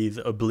with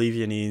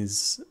Oblivion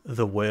is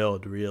the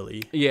world,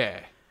 really.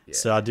 Yeah.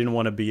 So I didn't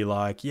want to be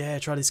like, yeah,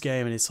 try this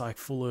game, and it's like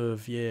full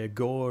of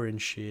gore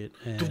and shit.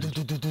 And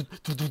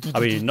I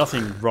mean,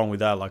 nothing wrong with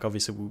that. Like,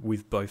 obviously,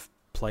 we've both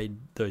played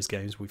those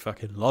games. We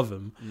fucking love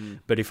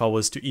them. But if I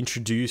was to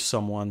introduce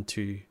someone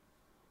to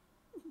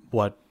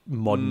what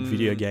modern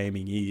video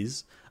gaming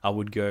is, I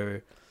would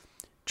go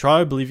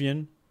try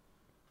Oblivion,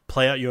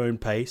 play at your own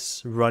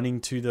pace, running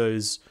to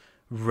those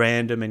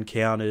random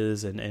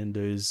encounters and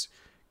those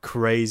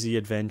crazy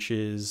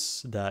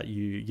adventures that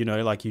you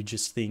know, like, you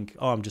just think,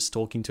 oh, I'm just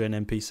talking to an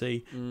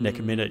NPC. Next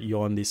minute,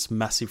 you're on this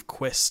massive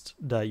quest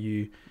that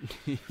you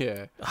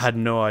had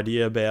no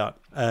idea about.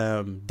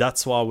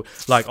 That's why,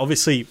 like,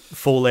 obviously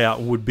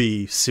Fallout would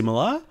be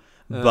similar,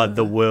 but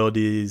the world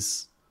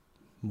is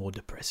more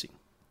depressing.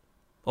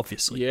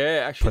 Obviously,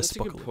 yeah, actually, that's a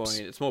good point.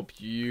 It's more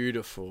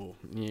beautiful.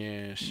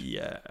 Yes.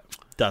 Yeah,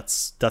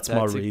 that's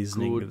my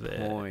reasoning good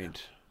there.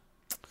 Point.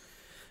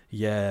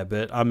 Yeah,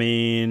 but I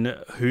mean,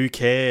 who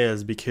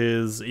cares?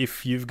 Because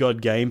if you've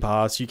got Game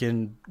Pass, you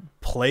can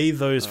play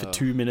those for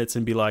 2 minutes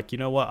and be like, you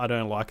know what, I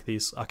don't like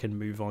this. I can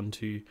move on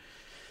to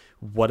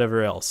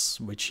whatever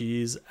else, which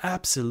is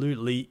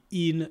absolutely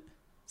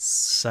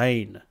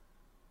insane.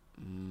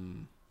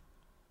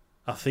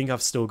 I think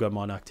I've still got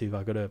mine active.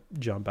 I got to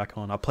jump back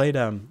on. I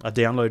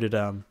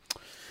downloaded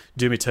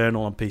Doom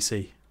Eternal on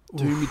PC.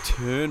 Doom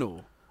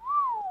Eternal.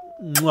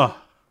 Mwah.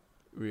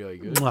 Really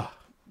good. Mwah.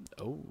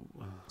 Oh,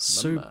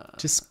 so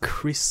just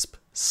crisp,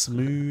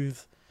 smooth,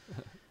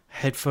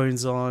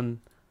 headphones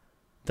on,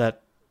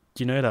 that,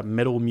 you know, that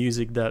metal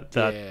music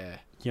that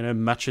you know,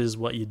 matches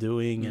what you're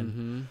doing,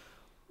 and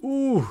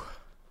ooh,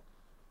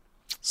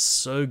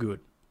 so good.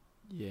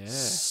 Yeah,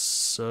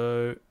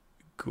 so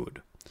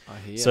good. I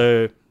hear.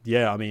 So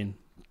yeah, I mean,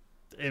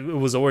 it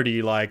was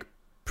already like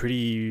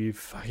pretty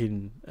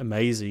fucking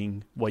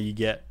amazing what you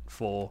get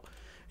for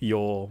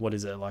your, what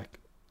is it, like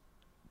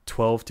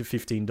 $12 to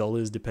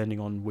 $15, depending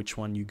on which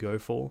one you go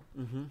for,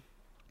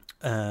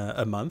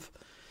 a month.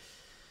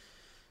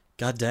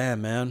 God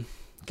damn, man.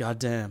 God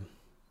damn.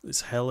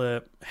 It's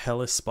hella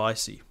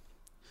spicy.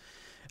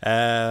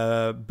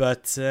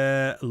 But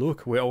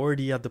look, we're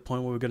already at the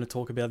point where we're going to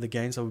talk about the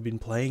games that we've been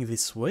playing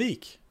this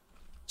week,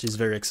 which is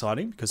very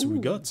exciting because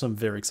we've got some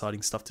very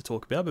exciting stuff to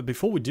talk about. But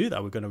before we do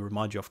that, we're going to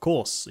remind you, of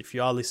course, if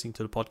you are listening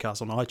to the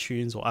podcast on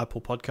iTunes or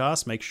Apple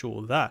Podcasts, make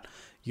sure that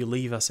you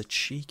leave us a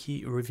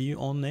cheeky review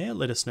on there.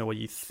 Let us know what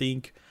you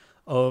think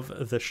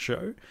of the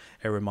show.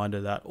 A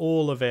reminder that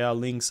all of our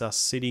links are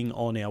sitting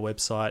on our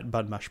website,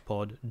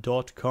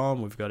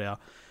 budmashpod.com. We've got our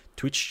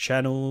Twitch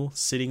channel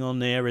sitting on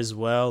there as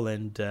well,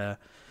 and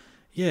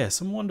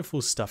some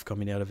wonderful stuff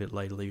coming out of it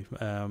lately.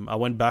 I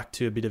went back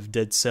to a bit of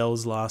Dead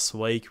Cells last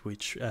week,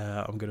 which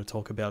I'm going to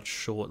talk about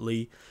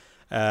shortly.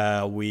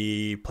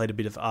 We played a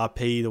bit of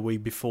RP the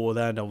week before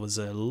that. That was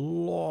a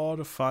lot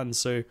of fun.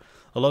 So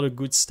a lot of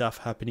good stuff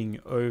happening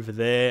over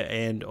there.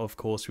 And of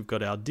course, we've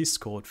got our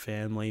Discord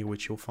family,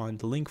 which you'll find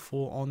the link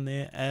for on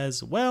there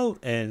as well.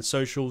 And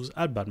socials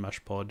at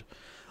BudMashPod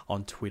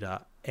on Twitter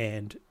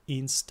and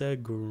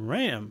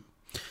Instagram.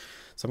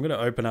 So I'm going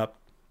to open up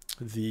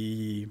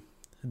the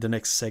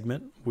next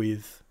segment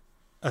with,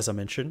 as I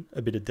mentioned,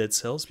 a bit of Dead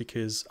Cells,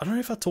 because I don't know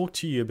if I talked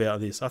to you about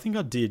this. I think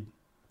I did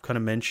kind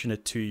of mention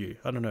it to you.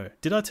 I don't know.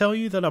 Did I tell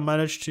you that I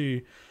managed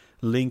to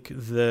link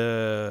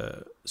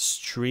the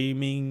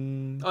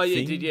streaming Oh, yeah,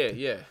 thing? you did,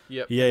 yeah.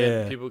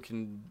 Yeah. People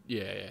can,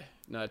 yeah.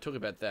 No, talk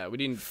about that. We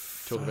didn't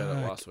talk about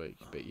it last week,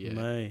 but yeah.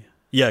 May.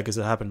 Yeah, because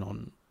it happened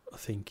on, I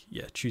think,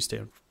 Tuesday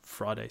and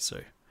Friday,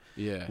 so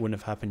yeah, wouldn't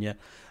have happened yet.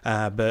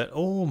 But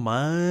oh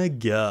my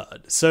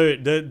God. So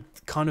the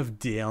kind of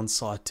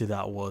downside to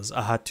that was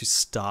I had to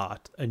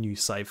start a new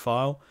save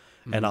file,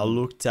 and I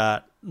looked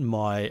at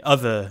my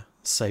other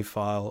save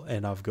file,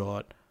 and I've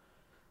got,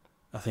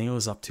 I think it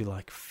was up to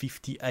like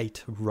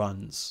 58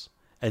 runs,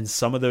 and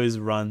some of those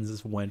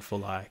runs went for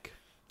like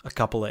a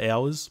couple of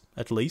hours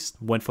at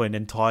least, went for an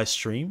entire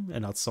stream,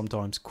 and I'd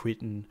sometimes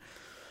quit and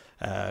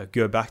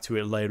go back to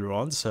it later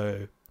on.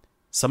 So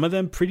some of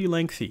them pretty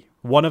lengthy.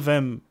 One of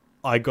them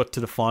I got to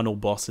the final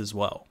boss as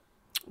well.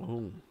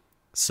 Ooh.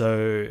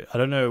 So I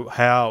don't know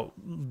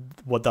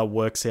what that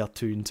works out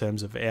to in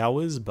terms of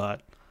hours,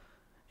 but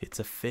it's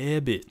a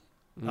fair bit.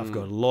 I've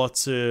got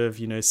lots of,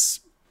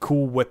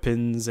 cool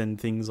weapons and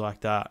things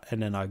like that.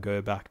 And then I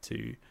go back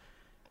to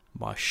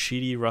my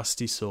shitty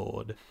rusty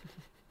sword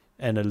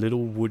and a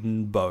little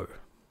wooden bow.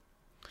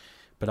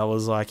 But I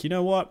was like, you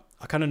know what?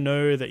 I kind of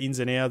know the ins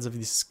and outs of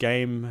this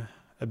game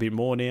a bit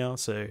more now.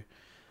 So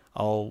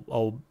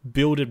I'll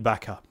build it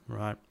back up,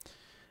 right?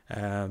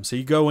 So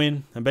you go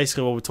in, and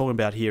basically what we're talking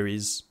about here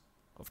is,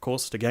 of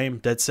course, the game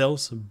Dead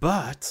Cells,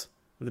 but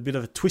with a bit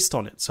of a twist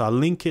on it. So I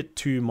link it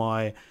to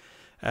my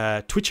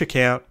Twitch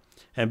account,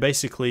 and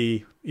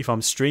basically, if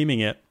I'm streaming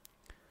it,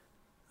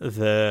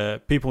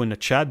 the people in the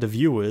chat, the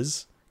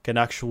viewers, can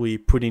actually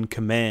put in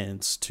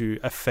commands to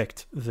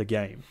affect the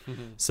game.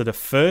 So the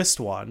first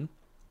one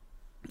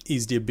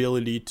is the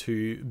ability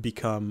to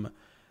become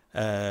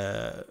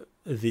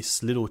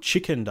this little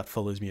chicken that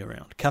follows me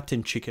around.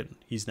 Captain Chicken,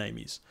 his name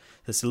is.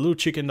 There's a little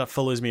chicken that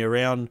follows me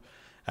around.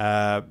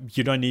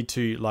 You don't need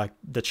to,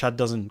 the chat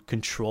doesn't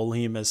control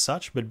him as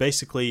such, but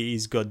basically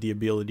he's got the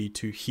ability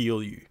to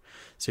heal you.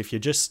 So if you're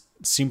just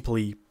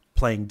simply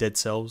playing Dead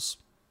Cells,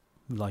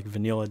 like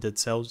vanilla Dead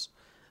Cells,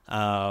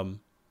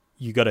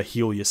 you got to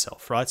heal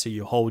yourself, right? So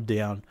you hold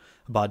down,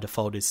 by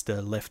default, it's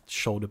the left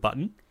shoulder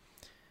button,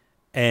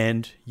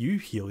 and you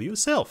heal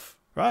yourself,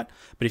 right?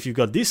 But if you've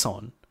got this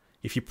on,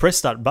 if you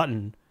press that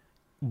button,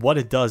 what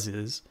it does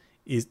is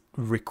it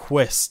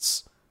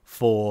requests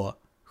for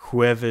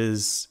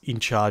whoever's in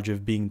charge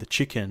of being the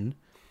chicken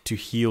to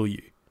heal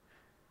you.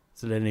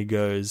 So then it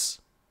goes,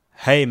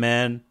 hey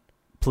man,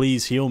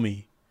 please heal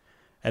me.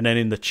 And then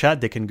in the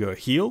chat, they can go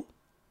heal,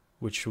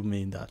 which will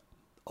mean that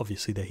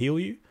obviously they heal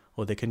you,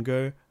 or they can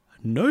go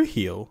no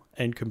heal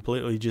and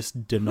completely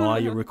just deny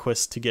your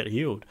request to get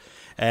healed.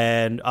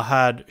 And I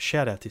had,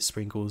 shout out to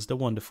Sprinkles, the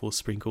wonderful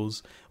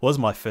Sprinkles, was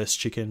my first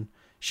chicken.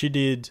 She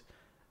did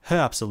her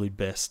absolute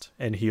best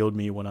and healed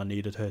me when I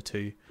needed her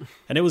to.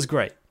 And it was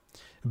great.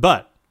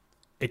 But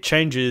it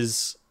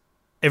changes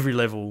every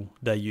level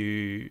that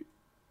you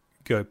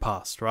go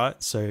past,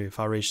 right? So if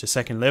I reach the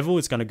second level,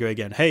 it's going to go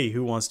again, hey,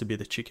 who wants to be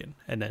the chicken?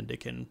 And then they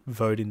can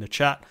vote in the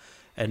chat,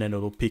 and then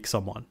it'll pick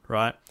someone,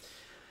 right?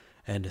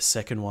 And the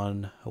second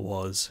one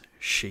was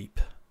Sheep,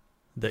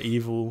 the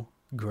evil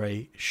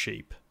grey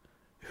sheep,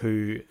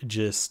 who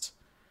just,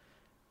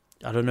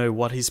 I don't know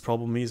what his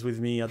problem is with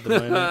me at the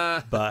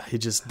moment, but he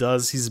just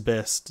does his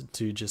best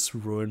to just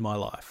ruin my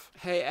life.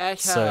 Hey,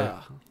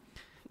 Asha.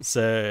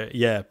 So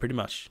yeah, pretty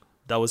much.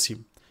 That was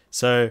him.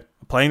 So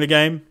playing the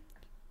game,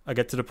 I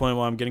get to the point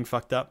where I'm getting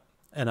fucked up,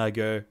 and I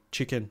go,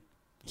 chicken,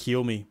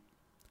 heal me.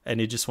 And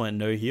he just went,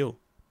 no heal.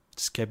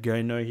 Just kept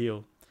going, no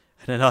heal.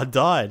 And then I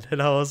died.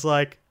 And I was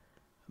like,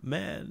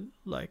 man,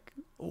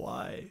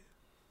 why?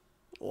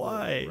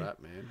 Why?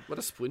 Right, man. What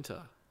a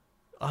splinter.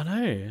 I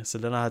know. So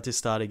then I had to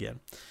start again.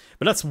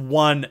 But that's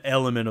one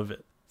element of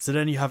it. So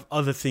then you have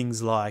other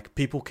things like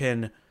people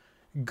can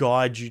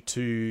guide you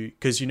to,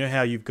 because you know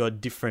how you've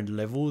got different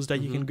levels that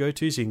you can go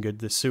to. So you can go to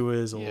the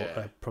sewers or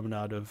a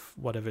promenade of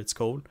whatever it's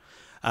called.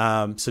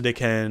 So they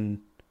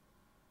can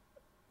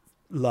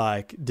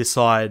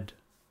decide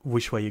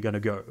which way you're going to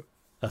go.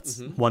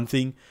 That's one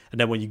thing. And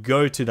then when you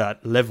go to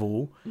that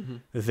level,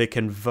 they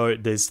can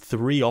vote. There's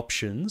 3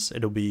 options.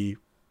 It'll be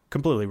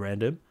completely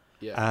random.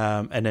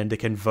 Yeah. And then they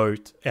can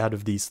vote out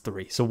of these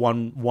 3. So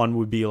one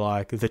would be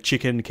like the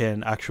chicken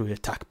can actually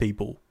attack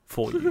people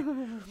for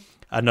you.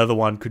 Another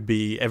one could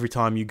be every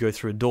time you go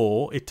through a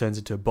door, it turns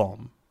into a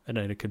bomb, and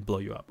then it could blow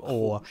you up.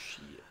 Or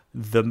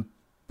the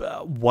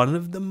one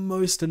of the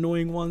most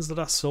annoying ones that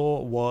I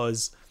saw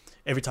was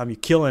every time you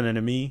kill an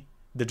enemy,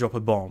 they drop a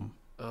bomb.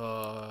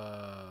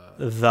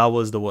 That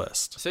was the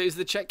worst. So is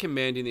the chat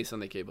commanding this on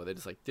the keyboard? They're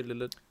just like...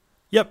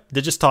 Yep, they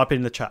just type it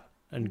in the chat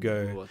and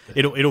go...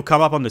 It'll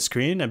come up on the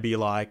screen and be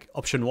like,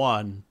 option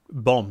 1,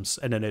 bombs,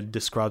 and then it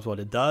describes what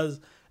it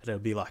does, and it'll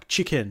be like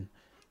chicken,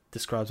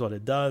 describes what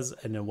it does,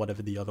 and then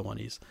whatever the other one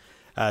is.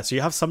 So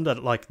you have some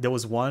that, like, there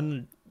was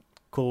one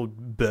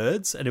called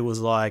birds, and it was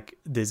like,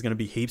 there's going to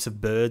be heaps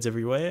of birds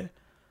everywhere,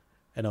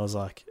 and I was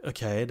like,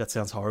 okay, that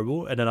sounds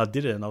horrible, and then I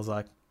did it, and I was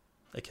like,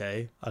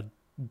 okay, I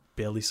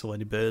barely saw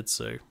any birds,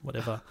 so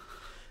whatever.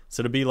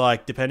 So it'll be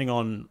like, depending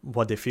on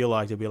what they feel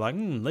like, they'll be like,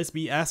 let's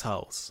be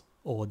assholes.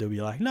 Or they'll be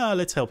like, no,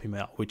 let's help him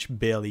out, which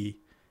barely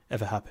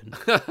ever happened.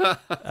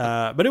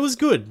 But it was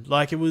good.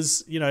 Like, it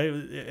was,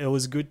 it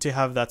was good to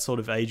have that sort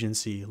of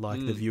agency,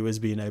 like the viewers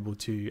being able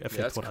to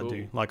affect what cool. I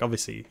do. Like,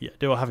 obviously,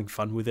 they were having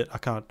fun with it. I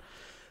can't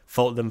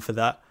fault them for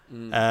that.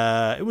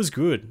 It was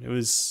good. It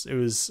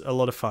was a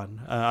lot of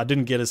fun. I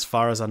didn't get as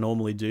far as I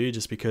normally do,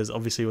 just because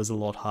obviously it was a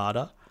lot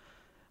harder.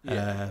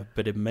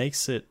 But it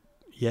makes it,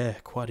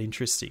 quite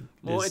interesting.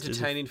 More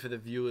entertaining for the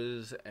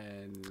viewers,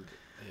 and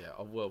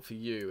for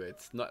you,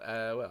 it's not.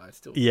 It's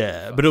still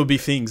but it'll be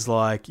things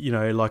like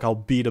like I'll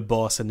beat a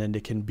boss, and then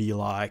there can be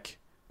like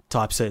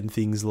type certain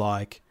things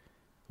like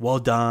 "well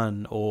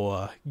done"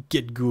 or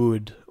 "get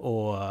good"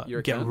 or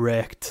 "get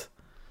wrecked."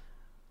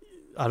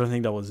 I don't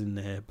think that was in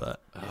there,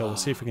 but we'll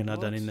see if we can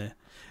add that in there.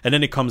 And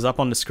then it comes up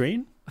on the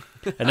screen.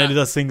 And then it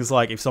does things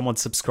like if someone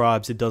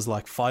subscribes, it does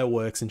like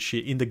fireworks and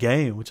shit in the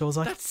game, which I was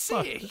like, that's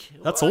sick.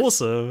 That's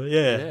awesome.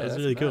 That's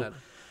really cool.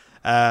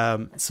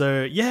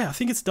 So I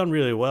think it's done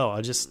really well.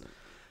 I just,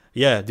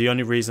 the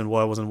only reason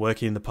why I wasn't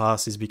working in the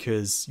past is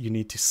because you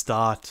need to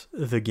start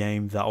the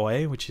game that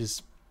way, which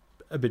is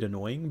a bit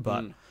annoying,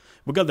 but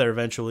we got there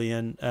eventually,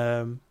 and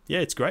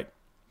it's great.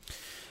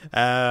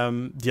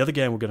 The other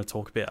game we're going to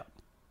talk about,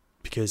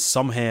 because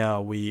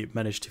somehow we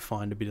managed to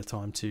find a bit of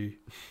time to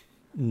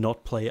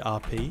not play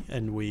RP,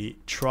 and we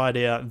tried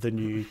out the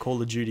new Call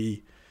of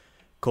Duty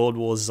Cold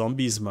War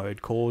Zombies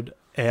mode called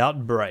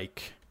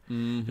Outbreak.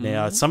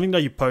 Now, it's something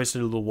that you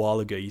posted a little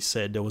while ago. You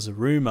said there was a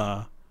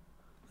rumor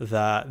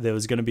that there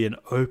was going to be an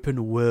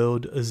open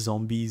world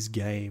zombies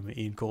game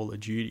in Call of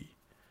Duty.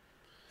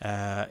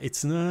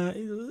 It's not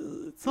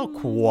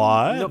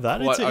quite not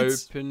that. Quite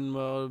it's open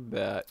world,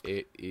 but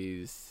it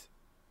is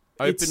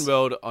open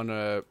world on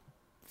a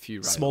few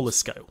rails. Smaller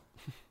scale.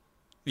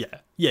 Yeah.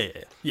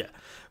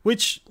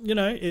 Which,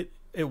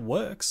 it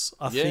works.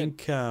 I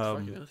think I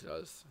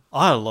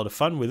had a lot of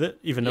fun with it,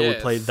 even though we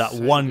played that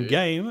one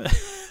game.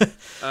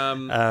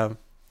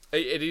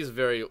 It is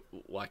very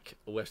like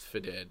Left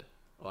 4 Dead.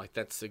 Like,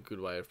 that's a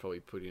good way of probably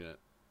putting it.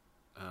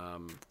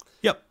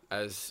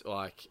 As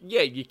like,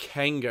 you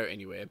can go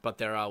anywhere, but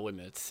there are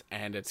limits,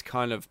 and it's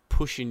kind of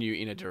pushing you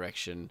in a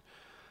direction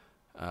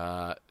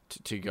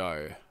to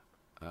go.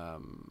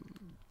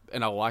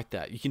 And I like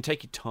that. You can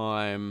take your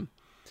time.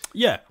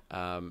 It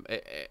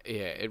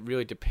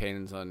really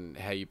depends on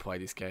how you play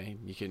this game.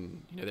 You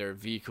can, there are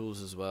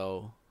vehicles as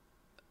well.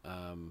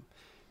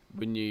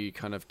 When you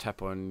kind of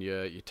tap on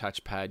your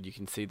touchpad, you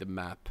can see the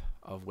map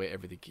of where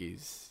everything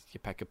is. Your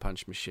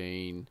Pack-a-Punch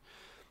machine.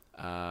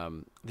 There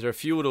are a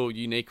few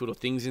unique little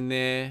things in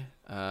there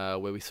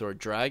where we saw a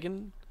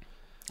dragon.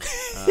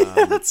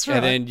 That's right.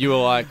 And then you were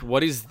like,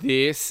 what is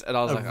this? And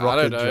I was like, I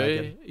don't know.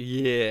 Dragon.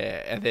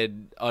 Yeah. And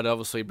then it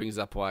obviously brings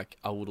up like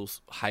a little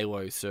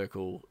halo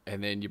circle.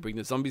 And then you bring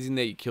the zombies in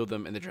there, you kill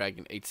them, and the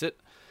dragon eats it.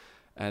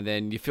 And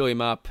then you fill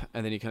him up,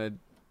 and then he kind of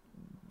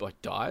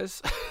like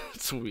dies.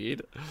 It's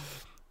weird.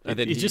 And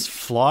then he just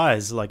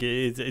flies. Like,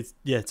 it's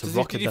a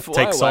rocket that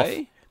takes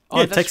away? Off.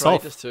 Yeah, it takes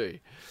off. That's too.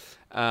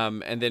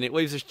 And then it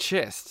leaves his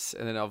chests.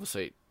 And then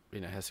obviously,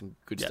 has some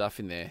good stuff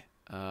in there.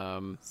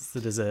 So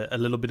there's a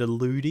little bit of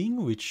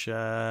looting, which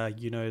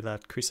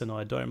that Chris and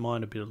I don't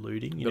mind a bit of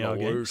looting in our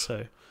game.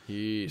 So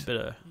yes.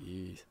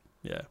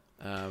 Yeah.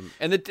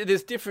 And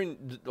there's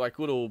different like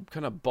little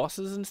kind of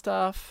bosses and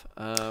stuff.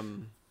 That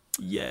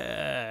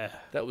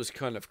was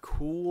kind of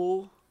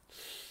cool.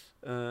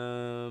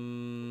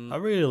 I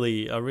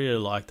really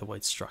like the way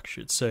it's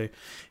structured. So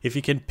if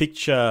you can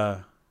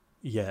picture,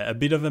 a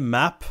bit of a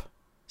map.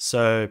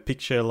 So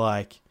picture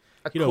like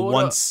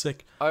one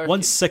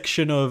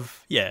section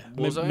of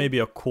maybe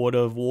a quarter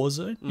of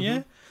Warzone.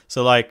 Yeah,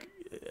 so like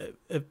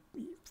a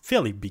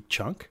fairly big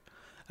chunk.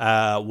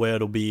 Where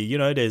it'll be,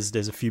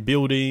 there's a few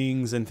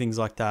buildings and things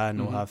like that,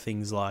 and we'll have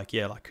things like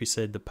like Chris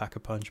said, the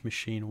Pack-a-Punch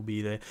machine will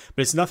be there,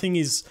 but it's nothing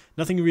is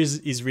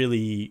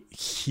really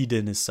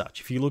hidden as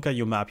such. If you look at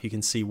your map, you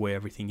can see where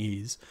everything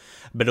is,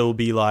 but it'll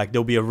be like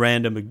there'll be a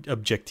random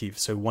objective.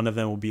 So one of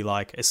them will be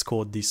like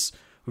escort this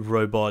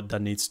robot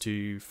that needs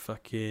to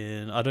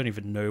I don't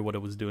even know what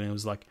it was doing. It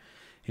was like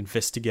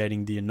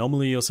investigating the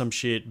anomaly or some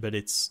shit, but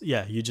it's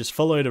you just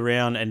follow it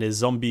around, and there's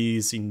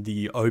zombies in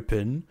the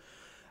open.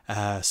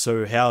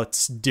 So how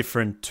it's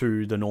different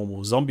to the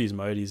normal zombies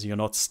mode is you're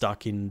not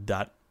stuck in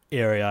that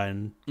area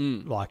and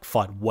like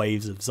fight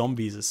waves of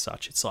zombies as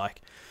such. It's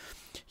like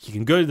you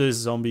can go to those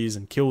zombies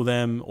and kill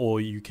them, or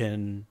you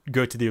can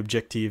go to the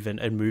objective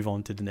and move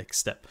on to the next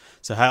step.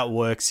 So how it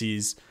works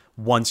is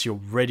once you're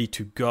ready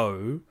to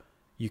go,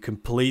 you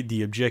complete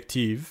the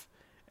objective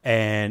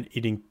and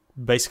it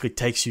basically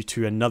takes you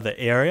to another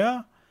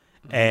area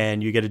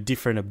and you get a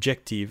different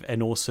objective,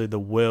 and also the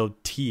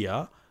world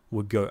tier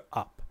will go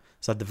up.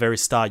 So at the very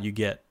start you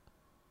get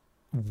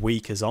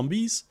weaker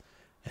zombies,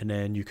 and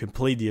then you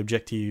complete the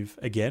objective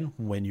again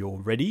when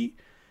you're ready,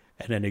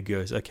 and then it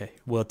goes, okay,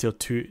 world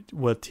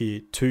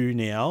tier 2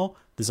 now,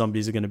 the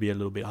zombies are going to be a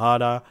little bit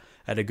harder,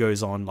 and it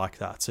goes on like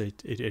that. So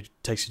it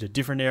takes you to a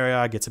different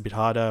area, gets a bit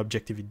harder,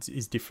 objective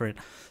is different.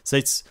 So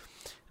it's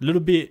a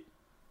little bit,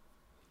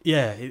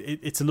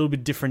 it's a little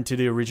bit different to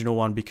the original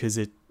one because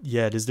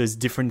there's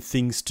different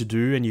things to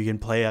do and you can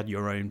play at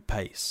your own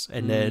pace.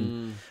 And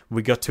then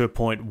we got to a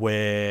point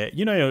where,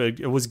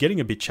 it was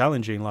getting a bit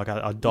challenging. Like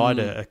I died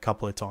a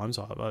couple of times.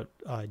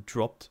 I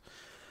dropped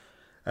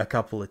a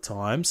couple of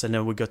times, and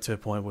then we got to a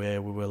point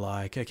where we were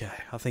like, okay,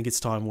 I think it's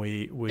time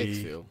we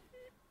Exfil.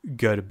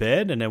 Go to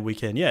bed, and then we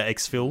can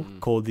exfil,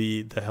 call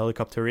the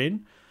helicopter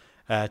in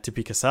to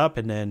pick us up,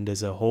 and then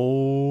there's a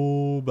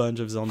whole bunch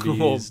of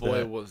zombies. Oh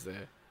boy, was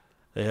there.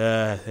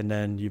 Yeah, and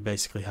then you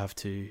basically have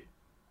to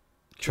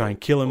try and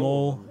kill them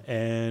all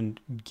and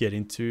get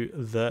into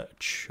the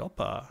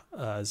chopper,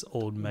 as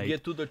old mate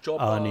Get to the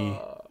chopper.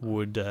 Arnie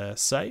would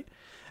say.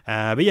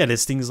 But yeah,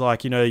 there's things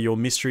like, your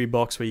mystery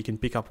box where you can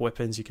pick up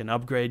weapons, you can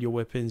upgrade your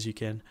weapons, you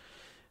can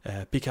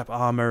pick up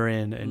armor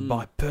and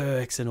buy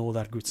perks and all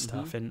that good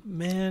stuff. And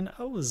man,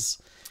 I was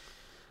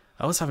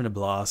having a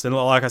blast. And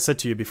like I said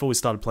to you before we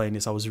started playing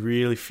this, I was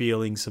really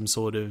feeling some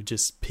sort of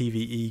just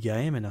PvE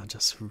game, and I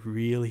just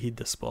really hit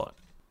the spot.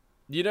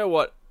 You know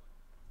what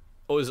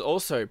was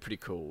also pretty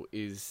cool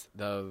is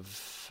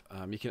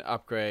you can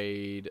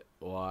upgrade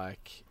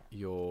like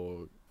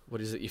your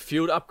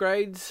field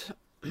upgrades.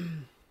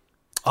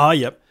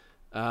 Yep.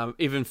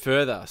 Even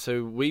further.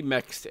 So I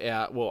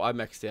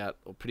maxed out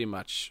pretty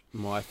much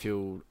my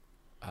field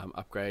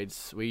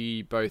upgrades.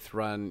 We both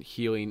run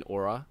Healing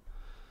Aura.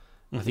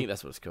 I think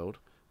that's what it's called.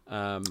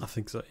 I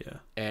think so, yeah.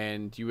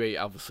 And you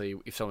obviously,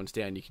 if someone's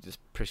down, you can just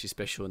press your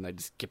special and they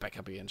just get back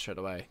up again straight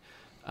away.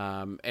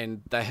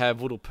 And they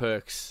have little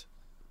perk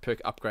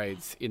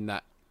upgrades in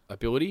that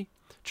ability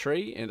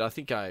tree. And I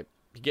think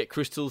you get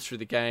crystals through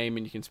the game,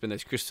 and you can spend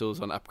those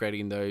crystals on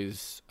upgrading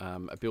those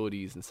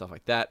abilities and stuff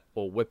like that,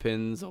 or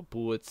weapons, or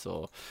bullets,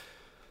 or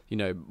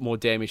more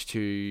damage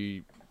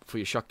for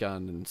your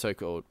shotgun and so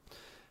called.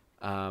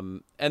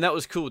 And that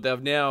was cool.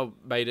 They've now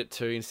made it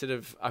to, instead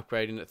of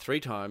upgrading it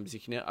 3 times, you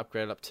can now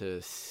upgrade up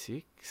to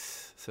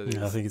 6. So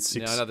I think it's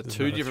 6. Now another There's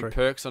 2 different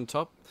 3 perks on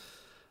top.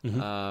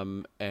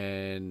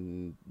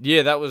 And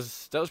yeah, that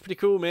was pretty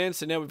cool, man.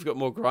 So now we've got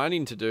more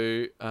grinding to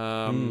do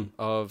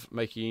of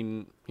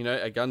making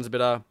our guns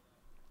better,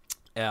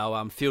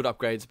 our field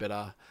upgrades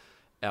better,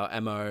 our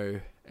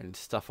ammo and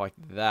stuff like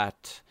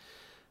that.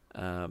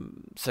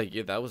 So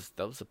yeah, that was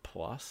a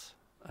plus.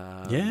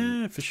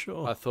 Yeah, for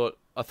sure.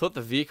 I thought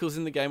the vehicles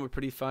in the game were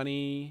pretty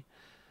funny.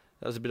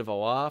 That was a bit of a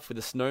laugh with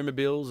the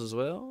snowmobiles as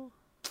well.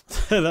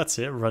 That's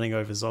it, running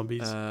over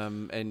zombies.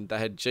 And they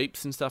had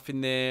jeeps and stuff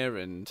in there,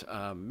 and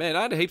man,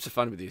 I had heaps of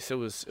fun with this. It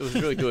was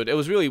really good. It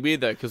was really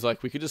weird though, because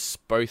like we could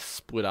just both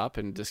split up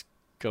and just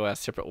go our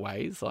separate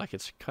ways. Like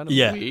it's kind of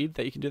weird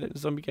that you can do that in a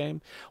zombie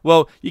game.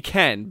 Well, you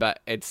can, but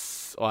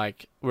it's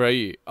like, where are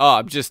you? Oh,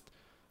 I'm just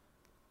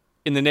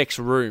in the next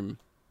room.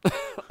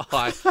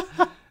 Like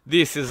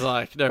this is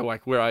like, no,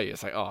 like where are you?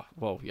 It's like, oh,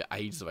 well, you're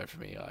ages away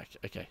from me. Like,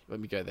 okay, let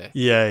me go there.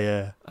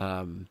 Yeah.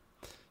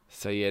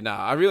 So yeah,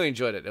 I really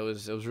enjoyed it. It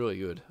was really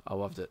good. I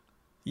loved it.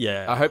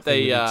 Yeah. I hope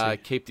they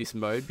keep this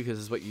mode, because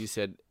as what you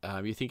said,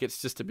 you think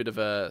it's just a bit of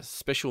a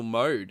special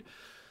mode.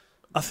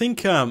 I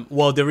think,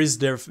 there is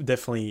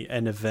definitely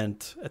an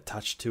event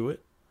attached to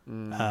it.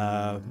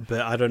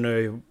 But I don't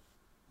know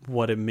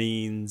what it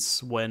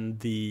means when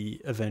the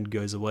event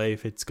goes away,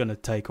 if it's going to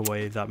take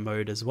away that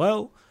mode as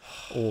well,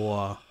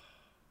 or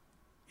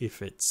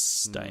if it's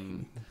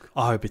staying.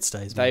 I hope it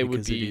stays, They because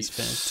would be it is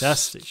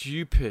fantastic.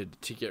 Stupid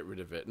to get rid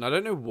of it, and I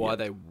don't know why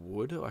they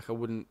would. Like, I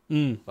wouldn't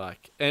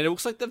like. And it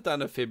looks like they've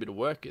done a fair bit of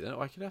work in it.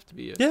 Like, it'd have to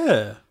be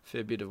a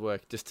fair bit of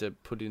work just to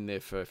put in there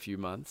for a few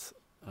months,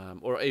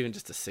 or even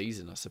just a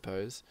season, I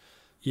suppose.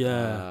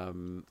 Yeah,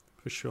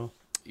 for sure.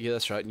 Yeah,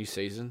 that's right. New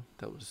season.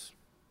 That was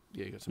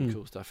got some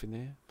cool stuff in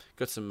there.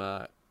 Got some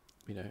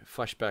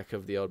flashback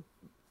of the old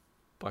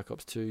Black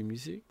Ops 2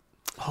 music.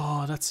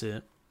 Oh, that's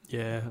it.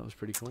 Yeah, that was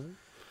pretty cool.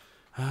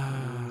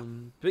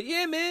 But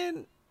yeah,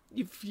 man,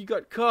 if you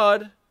got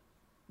COD,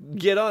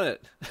 get on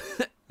it.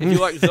 If you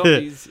like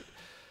zombies,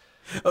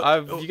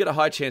 you got a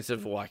high chance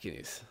of liking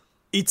this.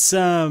 It's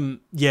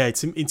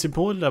it's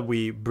important that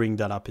we bring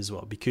that up as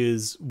well,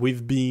 because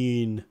we've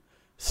been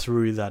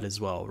through that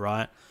as well,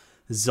 right?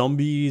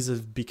 Zombies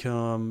have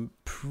become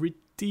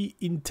pretty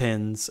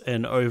intense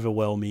and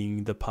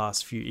overwhelming the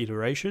past few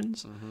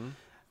iterations.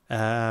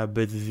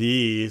 But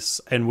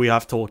this, and we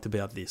have talked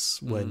about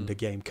this when the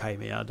game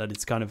came out, that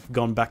it's kind of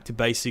gone back to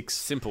basics.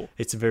 Simple.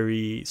 It's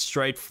very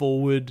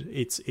straightforward.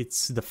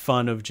 It's the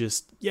fun of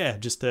just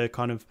a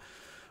kind of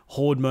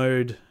horde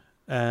mode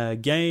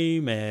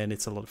game, and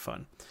it's a lot of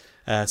fun.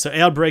 So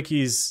Outbreak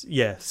is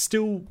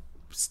still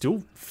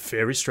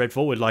very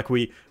straightforward. Like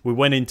we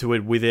went into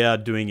it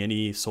without doing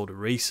any sort of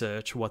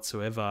research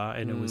whatsoever,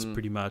 and it was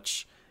pretty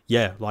much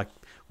like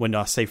when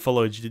I say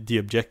follow the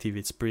objective,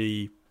 it's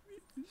pretty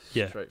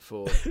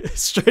straightforward.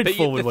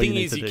 straightforward. But the thing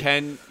is, you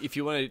can, if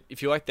you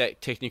like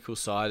that technical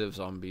side of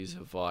zombies,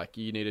 of like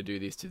you need to do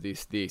this to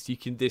this, you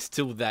can. There's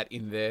still that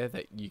in there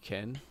that you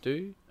can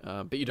do,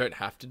 but you don't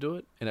have to do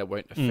it, and it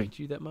won't affect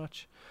you that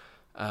much.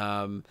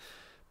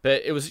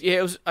 But it was.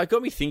 It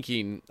got me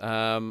thinking.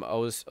 I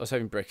was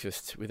having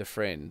breakfast with a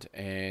friend,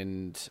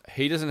 and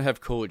he doesn't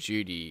have Call of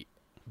Duty,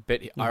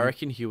 but I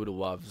reckon he would have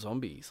loved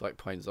zombies, like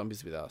playing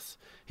zombies with us.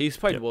 He's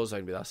played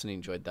Warzone with us and he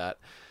enjoyed that.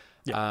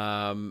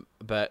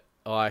 But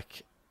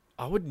like,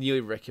 I would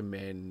nearly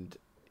recommend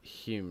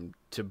him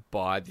to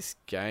buy this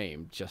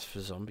game just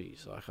for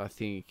zombies. Like, I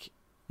think,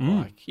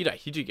 like, you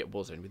do get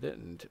Warzone with it,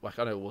 and like,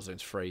 I know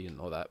Warzone's free and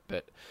all that,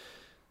 but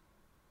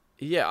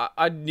yeah,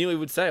 I nearly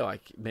would say,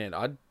 like, man,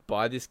 I'd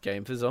buy this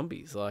game for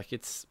zombies. Like,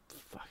 it's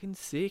fucking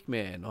sick,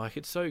 man. Like,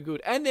 it's so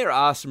good, and there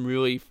are some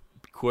really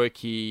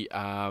quirky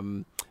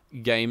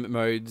game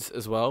modes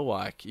as well.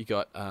 Like, you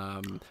got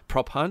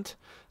Prop Hunt,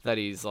 that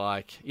is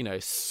like,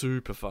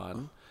 super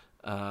fun.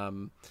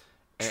 And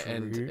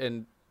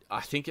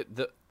I think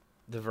the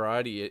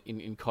variety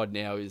in COD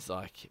now is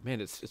like,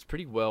 man, it's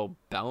pretty well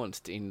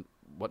balanced in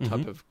what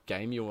type of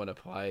game you want to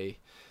play.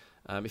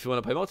 If you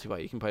want to play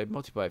multiplayer, you can play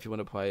multiplayer. If you want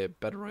to play a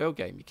battle royale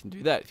game, you can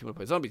do that. If you want to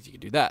play zombies, you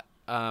can do that.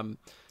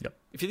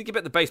 If you think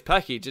about the base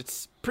package,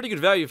 it's pretty good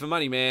value for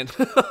money, man.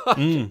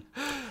 And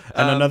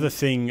another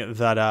thing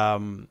that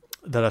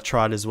I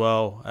tried as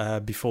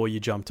well before you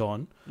jumped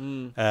on,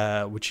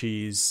 which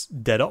is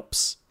Dead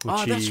Ops.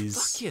 Fuck yeah!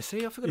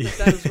 See, I forgot about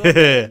that as well.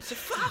 Man. So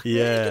fuck,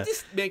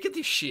 man, get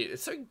this shit.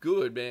 It's so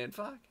good, man.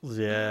 Fuck.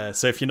 Yeah.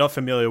 So if you're not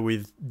familiar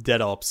with Dead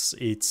Ops,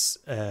 it's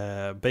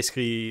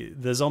basically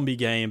the zombie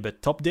game,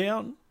 but top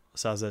down.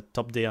 So as a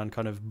top down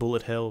kind of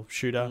bullet hell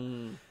shooter,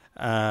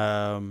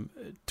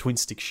 twin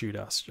stick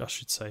shooter, I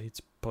should say.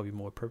 It's probably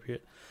more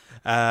appropriate.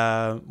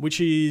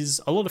 Which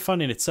is a lot of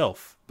fun in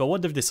itself. But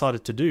what they've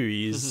decided to do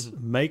is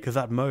make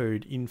that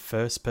mode in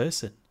first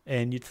person.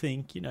 And you'd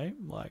think,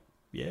 like,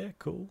 yeah,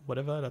 cool,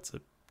 whatever. That's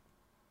a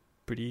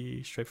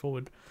pretty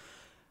straightforward.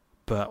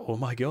 But, oh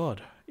my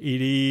God,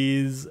 it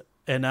is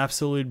an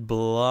absolute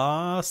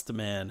blast,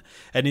 man.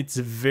 And it's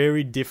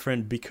very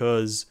different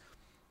because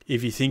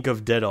if you think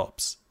of Dead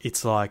Ops,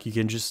 it's like you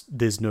can just,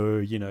 there's no,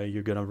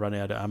 you're going to run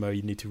out of ammo,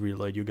 you need to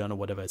reload your gun or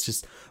whatever. It's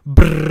just,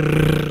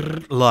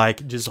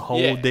 like, just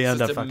hold down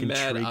that fucking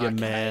trigger, arcade,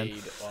 man.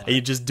 Like. And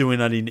you're just doing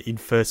that in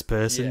first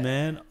person,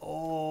 man.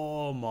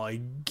 Oh my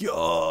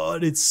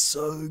God, it's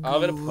so good.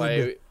 I'm going to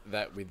play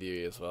that with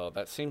you as well.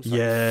 That seems like fun.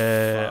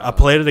 I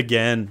played it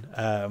again.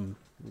 I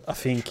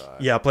think,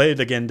 I played it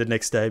again the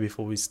next day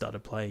before we started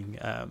playing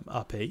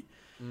RP.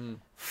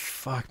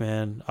 Fuck,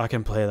 man, I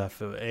can play that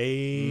for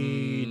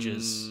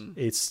ages.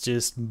 It's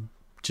just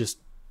it's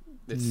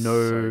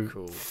no so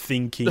cool.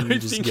 Thinking. You're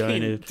just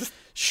going to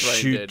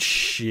shoot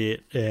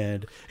shit,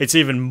 and it's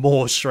even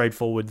more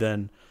straightforward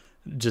than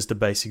just the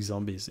basic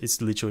zombies.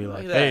 It's literally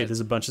like, hey,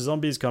 there's a bunch of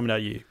zombies coming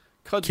at you.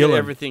 COD's got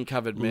everything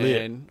covered,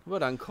 man. Well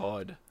done,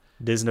 COD.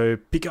 There's no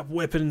pick up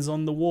weapons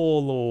on the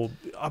wall or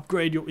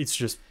upgrade your. It's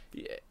just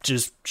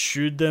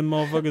shoot them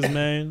motherfuckers,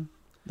 man.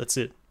 That's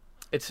it.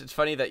 It's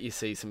funny that you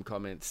see some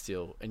comments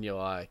still, and you're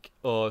like,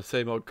 "Oh,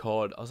 same old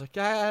COD." I was like,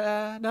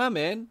 "Nah,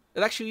 man.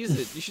 It actually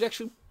isn't. You should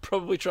actually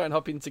probably try and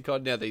hop into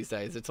COD now these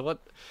days. It's a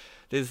lot.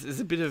 There's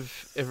a bit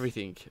of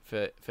everything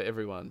for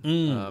everyone.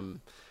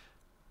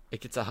 It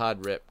gets a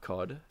hard rep,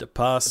 COD. The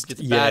past, it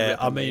gets a bad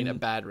rep. I mean, a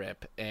bad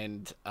rep,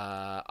 and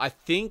I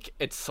think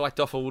it's slacked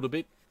off a little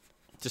bit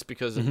just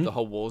because of the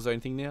whole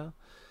Warzone thing now.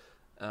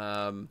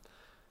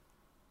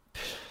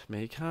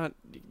 Man, you can't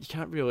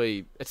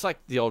really. It's like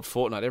the old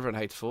Fortnite. Everyone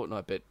hates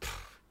Fortnite, but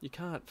you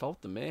can't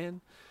fault them,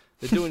 man.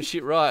 They're doing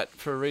shit right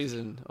for a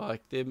reason.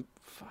 Like, they're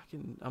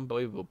fucking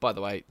unbelievable. By the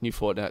way, new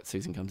Fortnite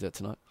season comes out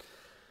tonight.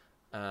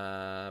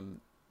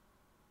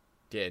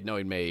 Yeah,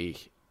 knowing me,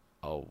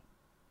 I'll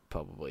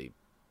probably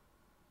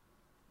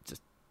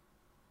just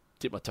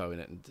dip my toe in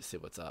it and just see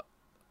what's up.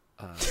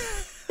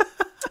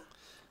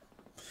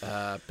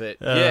 But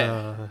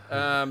yeah,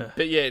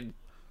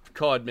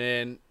 COD,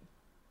 man.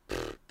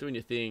 Doing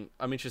your thing.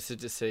 I'm interested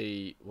to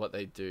see what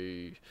they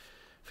do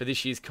for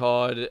this year's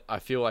COD. I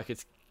feel like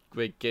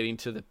we're getting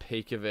to the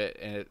peak of it,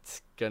 and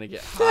it's going to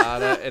get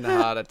harder and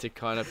harder to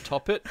kind of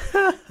top it.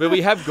 But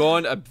we have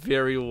gone a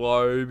very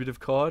low bit of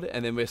COD,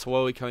 and then we're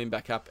slowly coming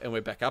back up, and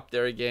we're back up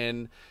there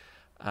again.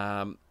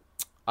 I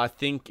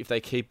think if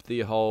they keep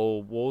the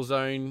whole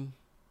Warzone,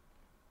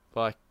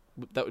 like,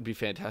 that would be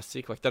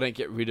fantastic. Like, they don't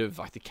get rid of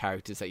like the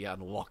characters that you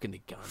unlock and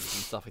the guns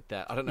and stuff like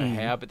that. I don't know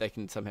how, but they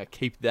can somehow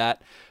keep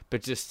that.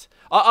 But just,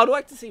 I'd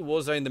like to see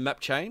Warzone, the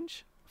map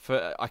change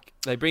For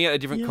they bring out a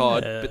different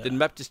COD, but the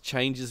map just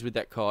changes with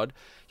that COD.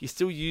 You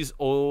still use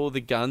all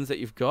the guns that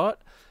you've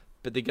got,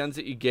 but the guns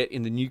that you get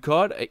in the new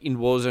COD are in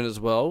Warzone as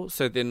well.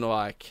 So then,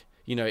 like,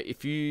 you know,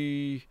 if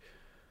you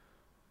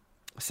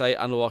say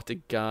unlocked a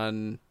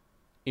gun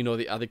in all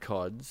the other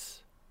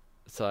CODs,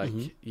 it's like,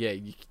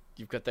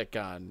 you've got that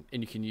gun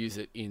and you can use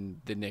it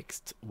in the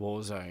next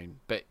Warzone.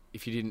 But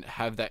if you didn't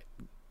have that,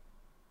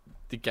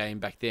 the game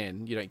back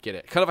then, you don't get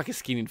it. Kind of like a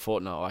skin in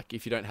Fortnite. Like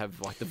if you don't have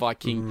like the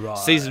Viking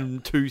Season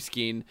 2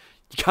 skin,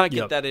 you can't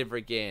get that ever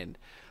again.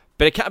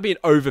 But it can't be an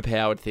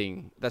overpowered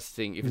thing. That's the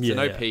thing. If it's an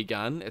OP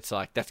gun, it's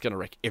like that's going to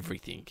wreck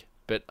everything.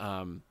 But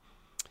I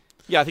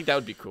think that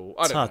would be cool.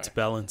 It's hard to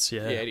balance.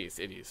 Yeah, it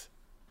is.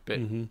 But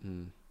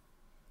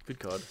good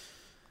COD.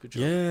 Good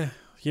job. Yeah,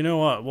 you know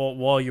what? Well,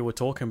 while you were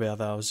talking about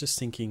that, I was just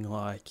thinking,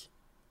 like,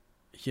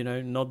 you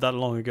know, not that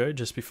long ago,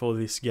 just before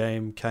this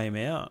game came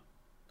out,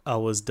 I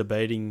was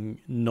debating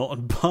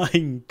not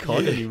buying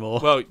COD anymore.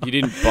 Well, you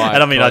didn't buy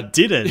and I mean, COD. I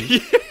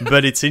didn't.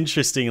 But it's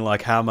interesting,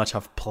 like, how much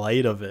I've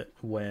played of it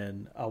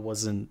when I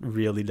wasn't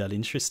really that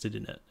interested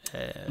in it.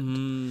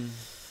 And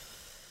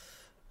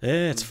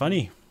yeah, it's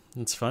funny.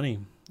 It's funny.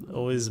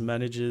 Always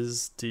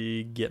manages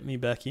to get me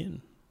back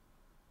in.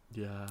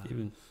 Yeah.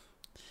 Even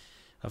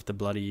after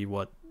bloody,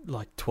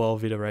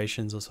 12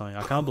 iterations or something.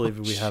 I can't believe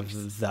we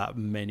have that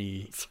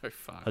many. So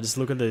far. I just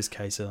look at those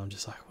cases and I'm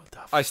just like, what the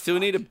fuck? I still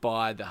need to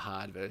buy the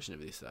hard version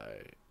of this,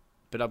 though.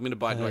 But I'm going to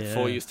buy it in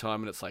 4 years'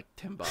 time and it's like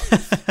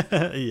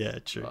 $10. Yeah,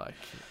 true. Like,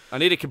 I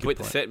need to complete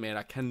the set, man.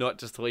 I cannot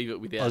just leave it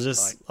without.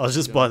 I'll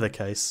just buy the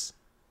case.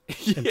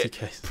 Empty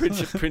case.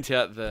 Print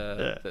out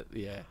the.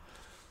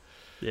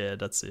 Yeah,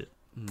 that's it.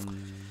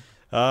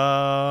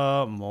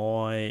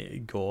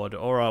 My God.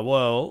 All right,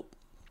 well,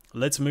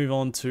 let's move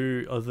on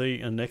to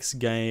the next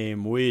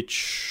game,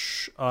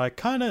 which I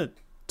kind of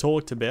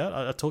talked about.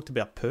 I talked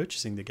about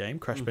purchasing the game,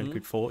 Crash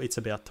Bandicoot 4. It's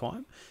about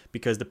time,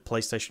 because the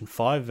PlayStation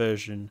 5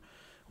 version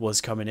was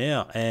coming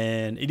out,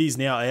 and it is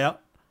now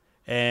out,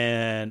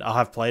 and I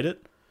have played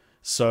it.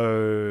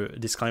 So,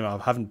 disclaimer, I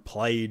haven't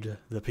played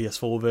the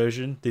PS4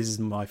 version. This is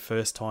my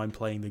first time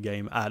playing the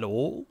game at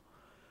all.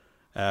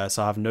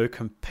 So I have no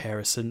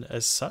comparison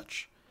as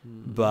such.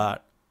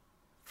 But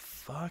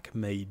fuck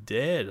me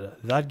dead.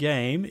 That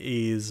game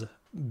is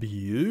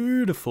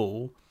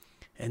beautiful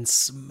and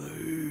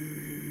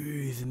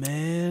smooth,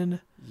 man.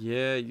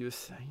 Yeah, you were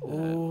saying that.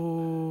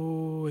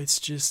 Oh, it's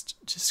just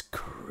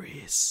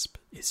crisp.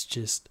 It's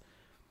just,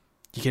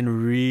 you can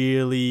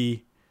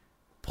really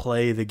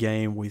play the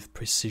game with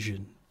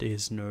precision.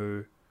 There's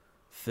no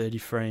 30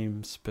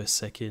 frames per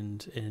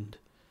second, and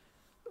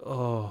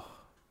oh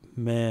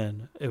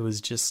man, it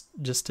was just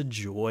a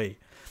joy.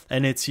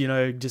 And it's, you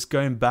know, just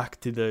going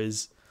back to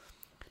those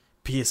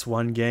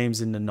PS1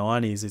 games in the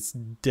 90s, it's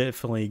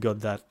definitely got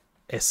that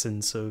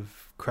essence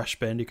of Crash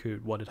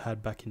Bandicoot, what it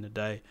had back in the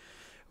day,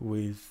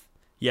 with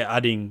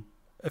adding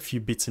a few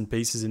bits and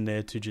pieces in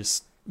there to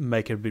just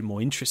make it a bit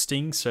more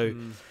interesting. So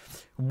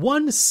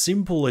one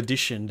simple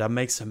addition that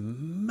makes a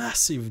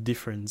massive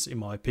difference, in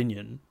my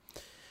opinion,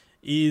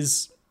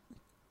 is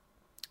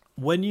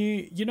when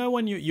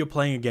you're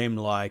playing a game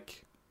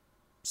like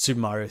Super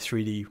Mario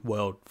 3D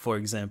World, for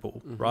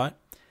example, right?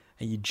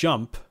 And you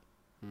jump,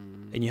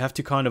 and you have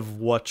to kind of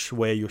watch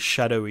where your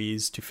shadow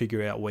is to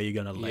figure out where you're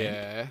going to land.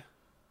 Yeah.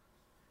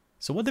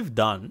 So what they've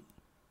done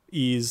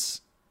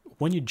is,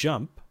 when you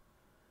jump,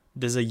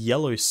 there's a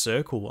yellow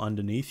circle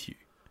underneath you.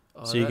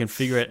 So you can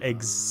figure out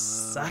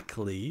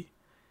exactly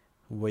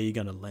where you're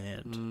going to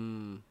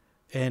land.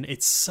 And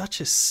it's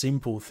such a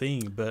simple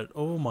thing, but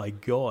oh my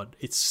God,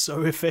 it's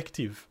so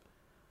effective.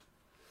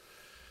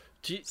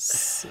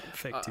 So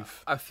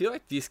effective. I feel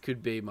like this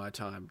could be my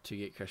time to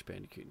get Crash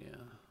Bandicoot now.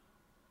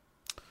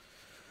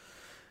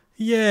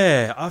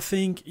 Yeah, I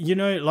think,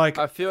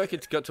 I feel like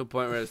it's got to a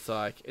point where it's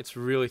like, it's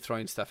really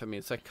throwing stuff at me.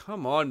 It's like,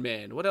 come on,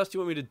 man. What else do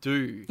you want me to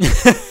do?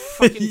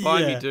 Fucking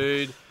buy me,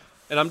 dude.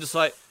 And I'm just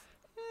like,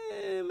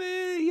 man,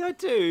 I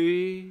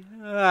do.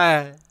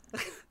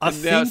 I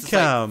think,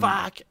 like,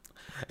 fuck.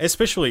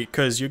 Especially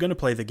because you're going to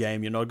play the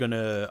game, you're not going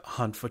to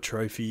hunt for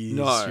trophies.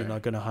 No. You're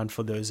not going to hunt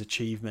for those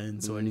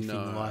achievements or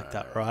anything like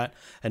that, right?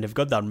 And they've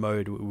got that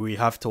mode. We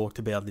have talked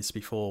about this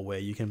before, where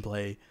you can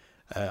play,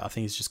 I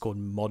think it's just called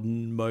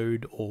modern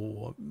mode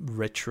or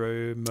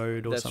retro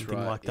mode or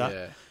something like that.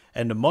 Yeah.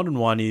 And the modern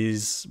one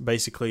is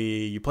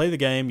basically, you play the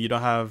game, you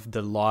don't have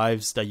the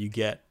lives that you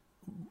get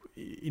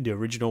in the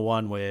original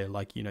one, where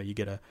you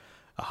get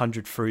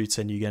 100 fruits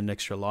and you get an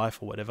extra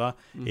life or whatever.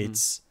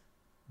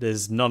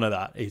 There's none of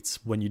that.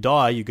 It's when you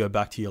die, you go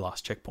back to your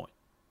last checkpoint.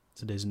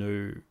 So there's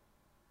no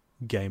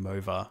game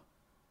over,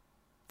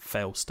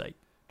 fail state.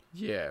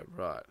 Yeah,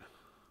 right.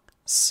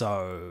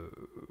 So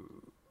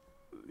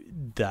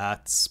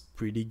that's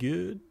pretty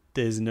good.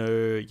 There's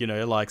no,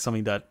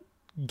 something that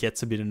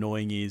gets a bit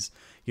annoying is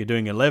you're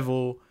doing a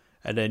level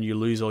and then you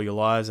lose all your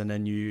lives and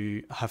then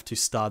you have to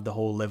start the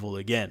whole level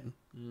again.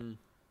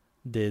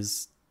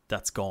 That's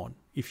gone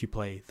if you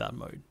play that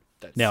mode.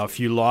 If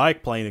you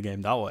like playing the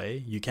game that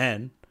way, you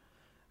can.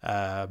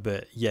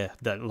 But yeah,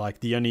 that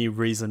the only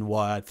reason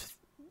why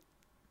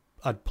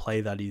I'd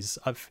play that is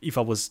if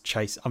I was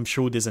chasing. I'm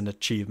sure there's an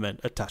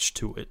achievement attached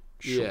to it.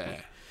 Surely.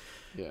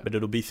 Yeah. But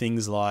it'll be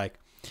things like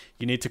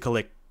you need to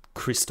collect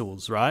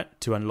crystals, right,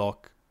 to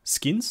unlock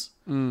skins.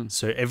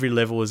 So every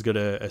level has got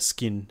a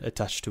skin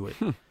attached to it.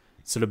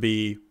 So it'll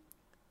be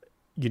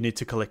you need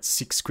to collect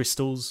 6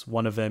 crystals.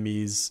 One of them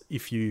is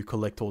if you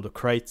collect all the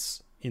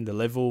crates in the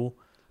level.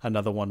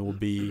 Another one will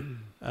be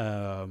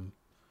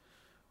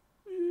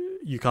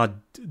you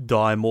can't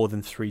die more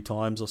than 3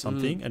 times or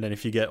something. And then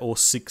if you get all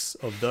 6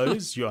 of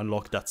those, you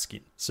unlock that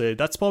skin. So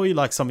that's probably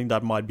like something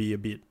that might be a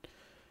bit,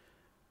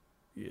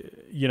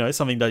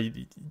 something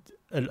that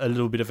a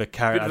little bit of a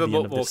carrot at the end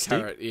of the stick.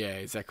 Carrot. Yeah,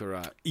 exactly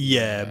right.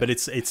 Yeah, but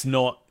it's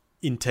not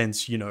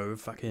intense,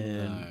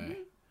 fucking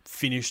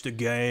finish the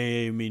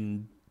game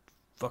in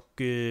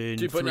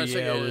fucking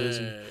 3 hours.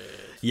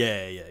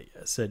 Yeah.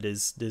 So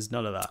there's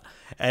none of that.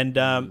 And,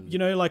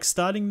 like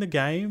starting the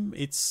game,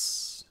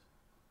 it's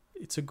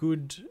a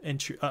good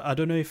entry. I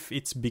don't know if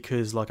it's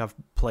because like I've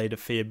played a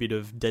fair bit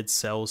of Dead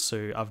Cells,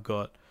 so I've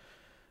got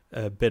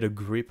a better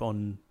grip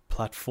on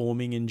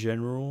platforming in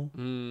general.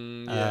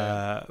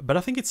 But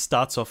I think it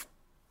starts off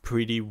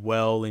pretty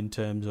well in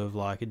terms of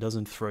like it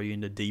doesn't throw you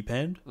in the deep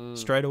end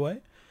straight away.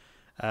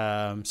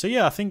 So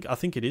yeah, I think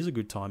it is a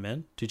good time,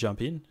 man, to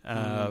jump in.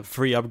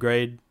 Free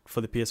upgrade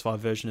for the PS5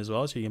 version as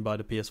well, so you can buy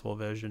the PS4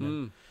 version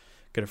and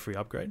get a free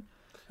upgrade.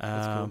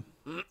 Cool.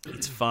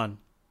 It's fun.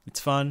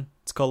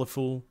 It's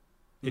colourful.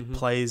 It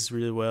plays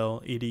really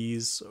well. It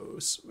is so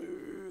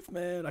smooth,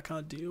 man. I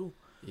can't deal.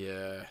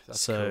 Yeah,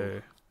 that's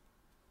cool.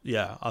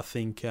 Yeah, I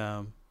think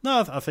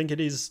I think it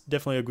is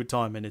definitely a good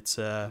time, and it's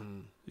the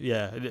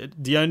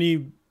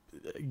only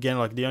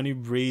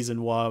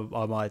reason why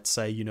I might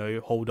say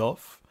hold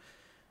off,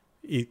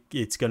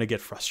 it's going to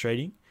get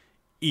frustrating,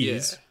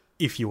 is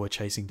if you were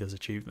chasing those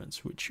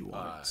achievements, which you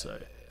won't. So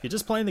if you're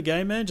just playing the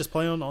game, man, just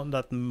play on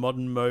that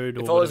modern mode.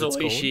 If I was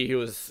Alicia, he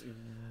was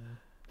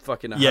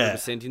fucking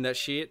 100% in that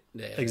shit.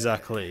 Yeah,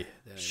 exactly.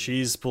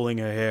 She's pulling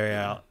her hair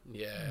out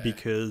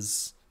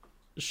because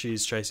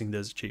she's chasing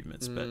those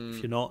achievements. But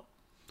if you're not,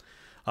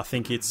 I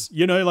think it's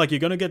like you're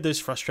gonna get those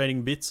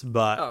frustrating bits,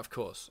 but of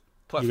course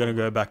you're gonna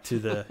go back to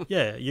the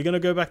you're gonna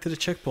go back to the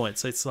checkpoint.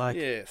 So it's like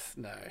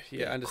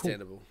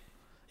understandable. Cool.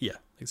 Yeah,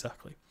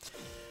 exactly.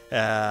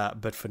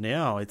 But for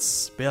now,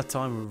 it's about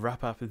time we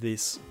wrap up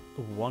this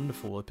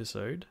wonderful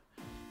episode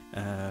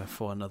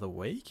for another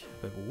week.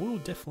 But we'll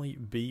definitely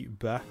be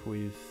back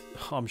with,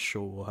 I'm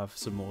sure we'll have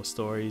some more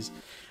stories.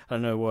 I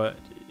don't know what,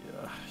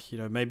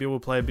 maybe we'll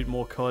play a bit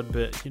more COD,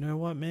 but you know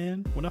what,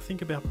 man? When I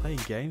think about playing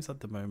games at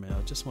the moment,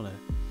 I just want to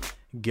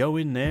go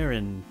in there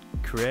and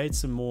create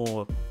some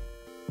more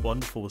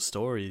wonderful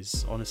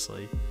stories,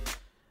 honestly.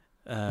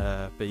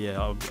 But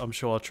yeah, I'm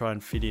sure I'll try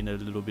and fit in a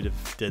little bit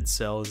of Dead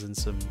Cells and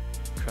some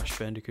Crash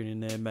Bandicoot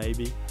in there,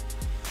 maybe.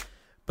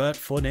 But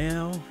for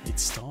now,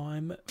 it's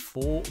time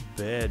for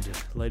bed.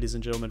 Ladies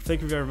and gentlemen,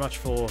 thank you very much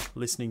for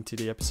listening to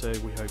the episode.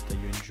 We hope that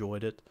you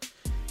enjoyed it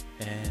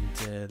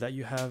and that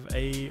you have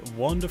a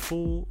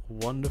wonderful,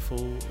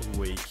 wonderful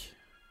week.